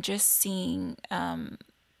 Yeah, and just seeing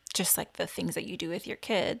just like the things that you do with your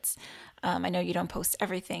kids. I know you don't post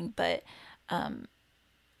everything, but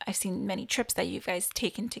I've seen many trips that you guys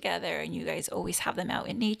taken together, and you guys always have them out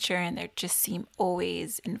in nature, and they just seem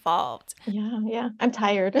always involved. Yeah. I'm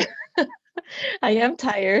tired. I am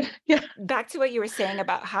tired. Yeah. Back to what you were saying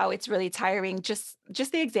about how it's really tiring, just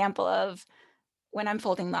the example of when I'm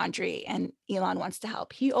folding laundry and Elon wants to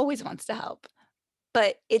help. He always wants to help.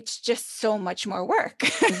 But it's just so much more work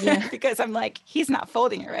Yeah. because I'm like, he's not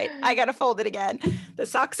folding it right. I got to fold it again. The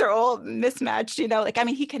socks are all mismatched, like, I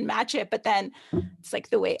mean, he can match it, but then it's like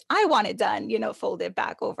the way I want it done, fold it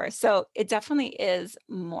back over. So it definitely is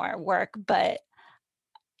more work, but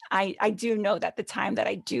I do know that the time that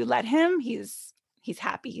I do let him, he's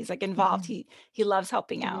happy. He's like involved. Mhm. He loves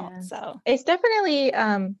helping out. Yes. So It's definitely,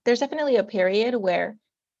 there's definitely a period where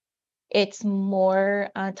it's more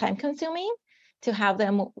time consuming to have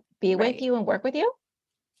them be with right. you and work with you.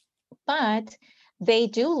 But they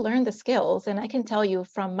do learn the skills. And I can tell you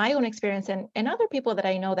from my own experience and other people that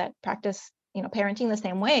I know that practice, parenting the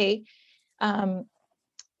same way,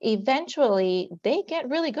 eventually they get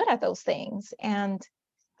really good at those things. And,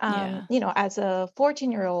 Yeah. as a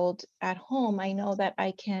 14-year-old at home, I know that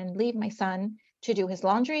I can leave my son to do his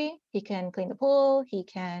laundry. He can clean the pool. He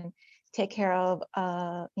can take care of,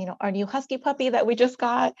 our new husky puppy that we just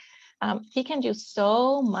got. He can do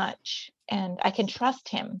so much, and I can trust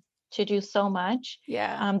him to do so much.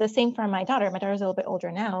 Yeah. The same for my daughter. My daughter's a little bit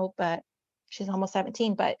older now, but she's almost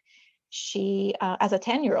 17. But she, as a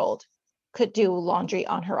 10-year-old, could do laundry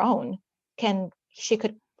on her own. She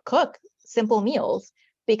could cook simple meals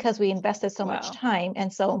because we invested so much Wow. time.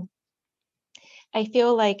 And so I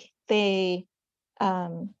feel like they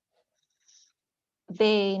not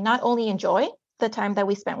only enjoy the time that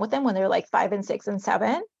we spent with them when they're like 5 and 6 and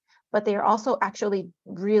 7, but they are also actually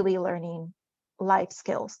really learning life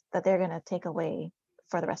skills that they're going to take away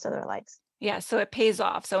for the rest of their lives. Yeah, so it pays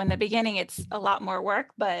off. So in the beginning, it's a lot more work,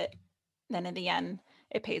 but then in the end,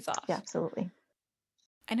 it pays off. Yeah, absolutely.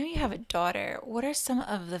 I know you have a daughter. What are some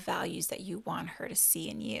of the values that you want her to see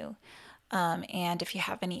in you? And if you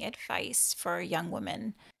have any advice for young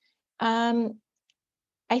women?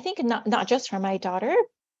 I think not just for my daughter,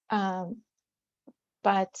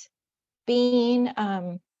 but being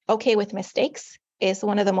okay with mistakes is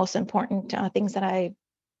one of the most important things that I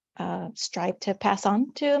strive to pass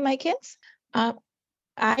on to my kids.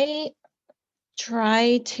 I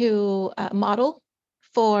try to model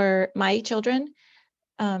for my children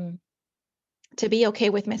to be okay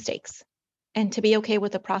with mistakes and to be okay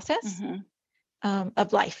with the process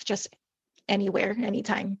of life, just anywhere,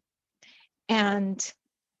 anytime. And,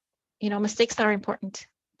 mistakes are important.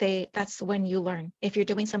 That's when you learn. If you're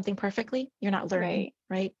doing something perfectly, you're not learning,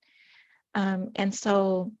 right? And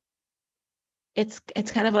so it's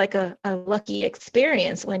kind of like a lucky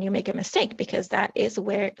experience when you make a mistake, because that is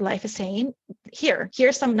where life is saying,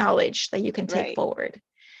 here's some knowledge that you can take forward.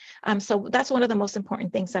 So that's one of the most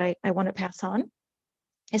important things that I want to pass on,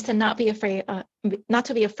 is to not be afraid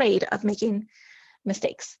of making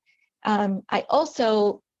mistakes. I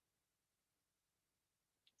also,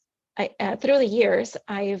 through the years,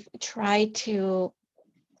 I've tried to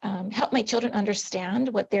help my children understand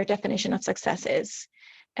what their definition of success is.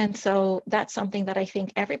 And so that's something that I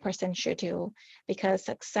think every person should do, because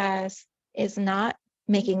success is not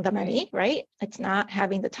making the money, right? It's not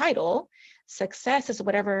having the title. Success is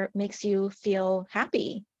whatever makes you feel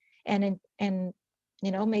happy and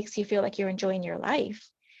makes you feel like you're enjoying your life.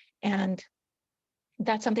 And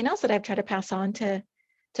that's something else that I've tried to pass on to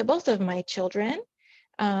both of my children.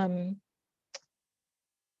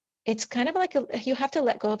 It's kind of like you have to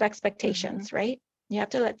let go of expectations, right? You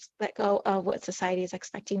have to let go of what society is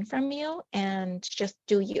expecting from you and just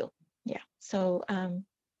do you. Yeah. So I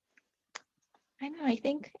know, I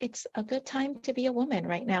think it's a good time to be a woman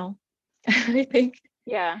right now. I think.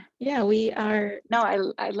 Yeah, we are. No,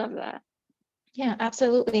 I love that. Yeah,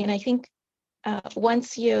 absolutely. And I think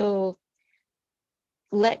once you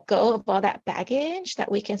let go of all that baggage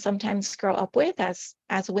that we can sometimes grow up with as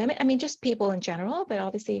women, I mean, just people in general, but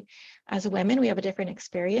obviously as women, we have a different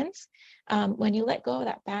experience. When you let go of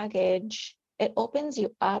that baggage, it opens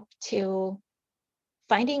you up to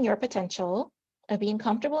finding your potential, of being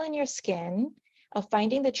comfortable in your skin, of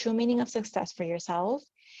finding the true meaning of success for yourself.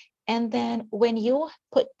 And then when you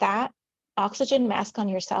put that oxygen mask on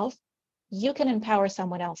yourself, you can empower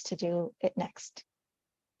someone else to do it next.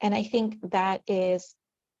 And I think that is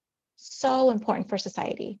so important for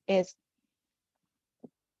society, is,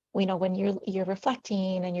 when you're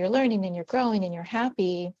reflecting and you're learning and you're growing and you're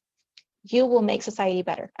happy, you will make society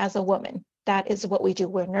better as a woman. That is what we do.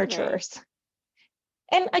 We're nurturers. Right.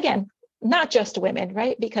 And again, not just women,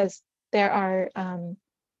 right? Because there are,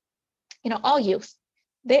 all youth,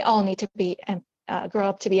 they all need to be grow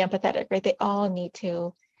up to be empathetic, right? They all need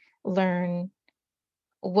to learn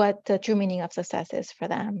what the true meaning of success is for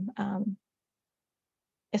them.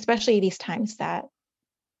 Especially these times that,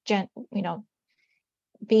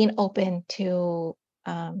 being open to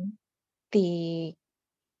the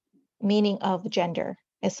meaning of gender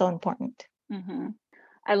is so important.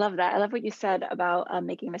 I love that. I love what you said about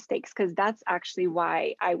making mistakes, because that's actually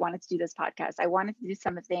why I wanted to do this podcast. I wanted to do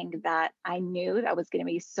something that I knew that was going to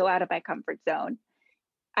be so out of my comfort zone.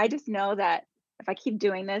 I just know that if I keep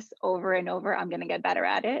doing this over and over, I'm going to get better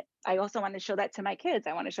at it. I also want to show that to my kids.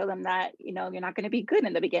 I want to show them that, you're not going to be good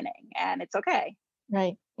in the beginning, and it's okay.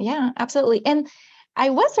 Right. Yeah, absolutely. And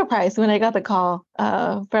I was surprised when I got the call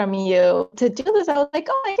from you to do this. I was like,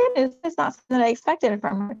 oh my goodness, it's not something that I expected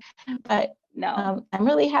from her. But no, I'm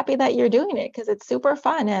really happy that you're doing it, because it's super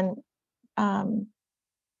fun. And I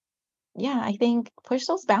think push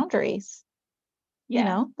those boundaries,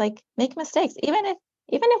 like make mistakes. Even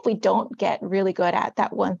if we don't get really good at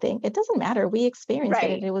that one thing, it doesn't matter. We experienced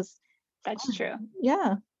it. It was. That's fun. true.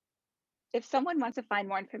 Yeah. If someone wants to find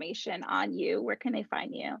more information on you, where can they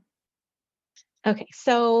find you? Okay,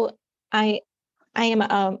 so I am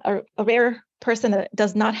a rare person that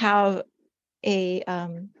does not have a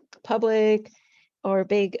public or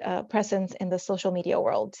big presence in the social media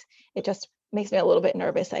world. It just makes me a little bit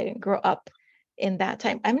nervous. I didn't grow up in that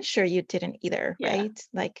time. I'm sure you didn't either, right?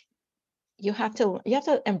 Like, you have to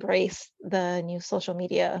embrace the new social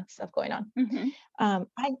media stuff going on.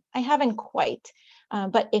 I haven't quite,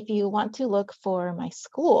 but if you want to look for my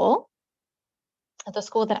school, the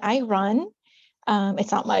school that I run,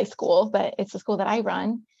 it's not my school, but it's the school that I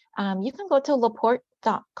run. You can go to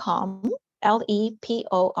leport.com, LEPORT.com,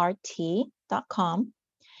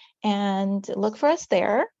 and look for us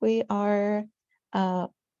there. We are a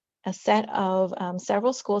set of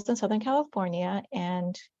several schools in Southern California,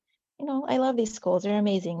 and I love these schools. They're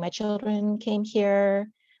amazing. My children came here.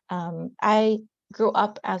 I grew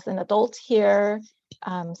up as an adult here,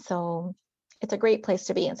 so it's a great place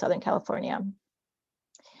to be in Southern California.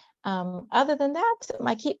 Other than that,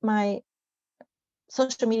 I keep my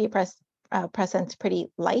social media presence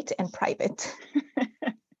pretty light and private.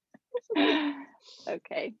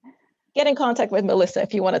 Okay. Get in contact with Melissa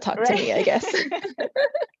if you want to talk to me, I guess.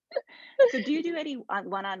 So do you do any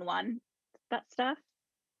one-on-one stuff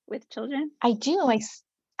with children? I do.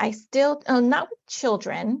 I still, not with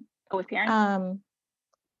children. Oh, with parents?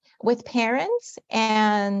 With parents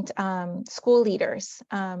and school leaders.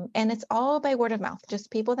 And it's all by word of mouth,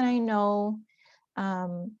 just people that I know,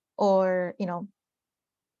 or,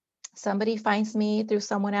 somebody finds me through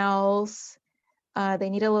someone else. They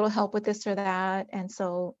need a little help with this or that. And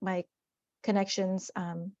so my connections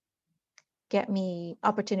get me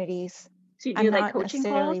opportunities. So you do like coaching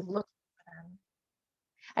calls?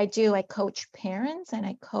 I do. I coach parents and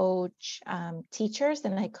I coach teachers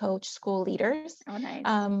and I coach school leaders. Oh, nice.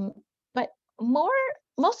 But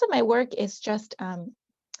most of my work is just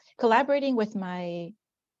collaborating with my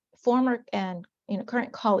former and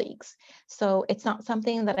current colleagues. So it's not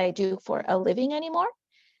something that I do for a living anymore,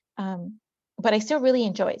 but I still really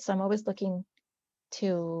enjoy it. So I'm always looking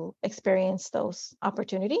to experience those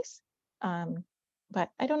opportunities. But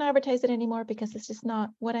I don't advertise it anymore because it's just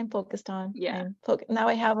not what I'm focused on. Yeah. Now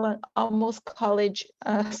I have an almost college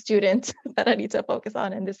student that I need to focus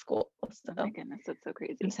on in this school. So oh my goodness, that's so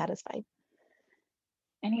crazy. I'm satisfied.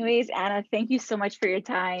 Anyways, Anna, thank you so much for your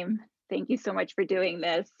time. Thank you so much for doing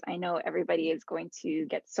this. I know everybody is going to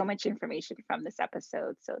get so much information from this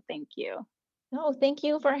episode, so thank you. No, thank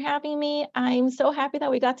you for having me. I'm so happy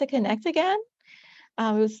that we got to connect again.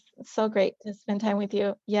 It was so great to spend time with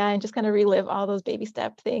you. Yeah, and just kind of relive all those baby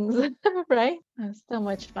step things, right? It was so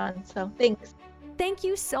much fun. So thanks. Thank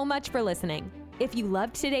you so much for listening. If you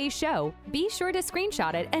loved today's show, be sure to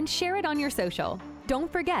screenshot it and share it on your social.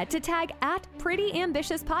 Don't forget to tag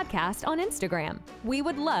 @PrettyAmbitiousPodcast on Instagram. We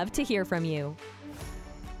would love to hear from you.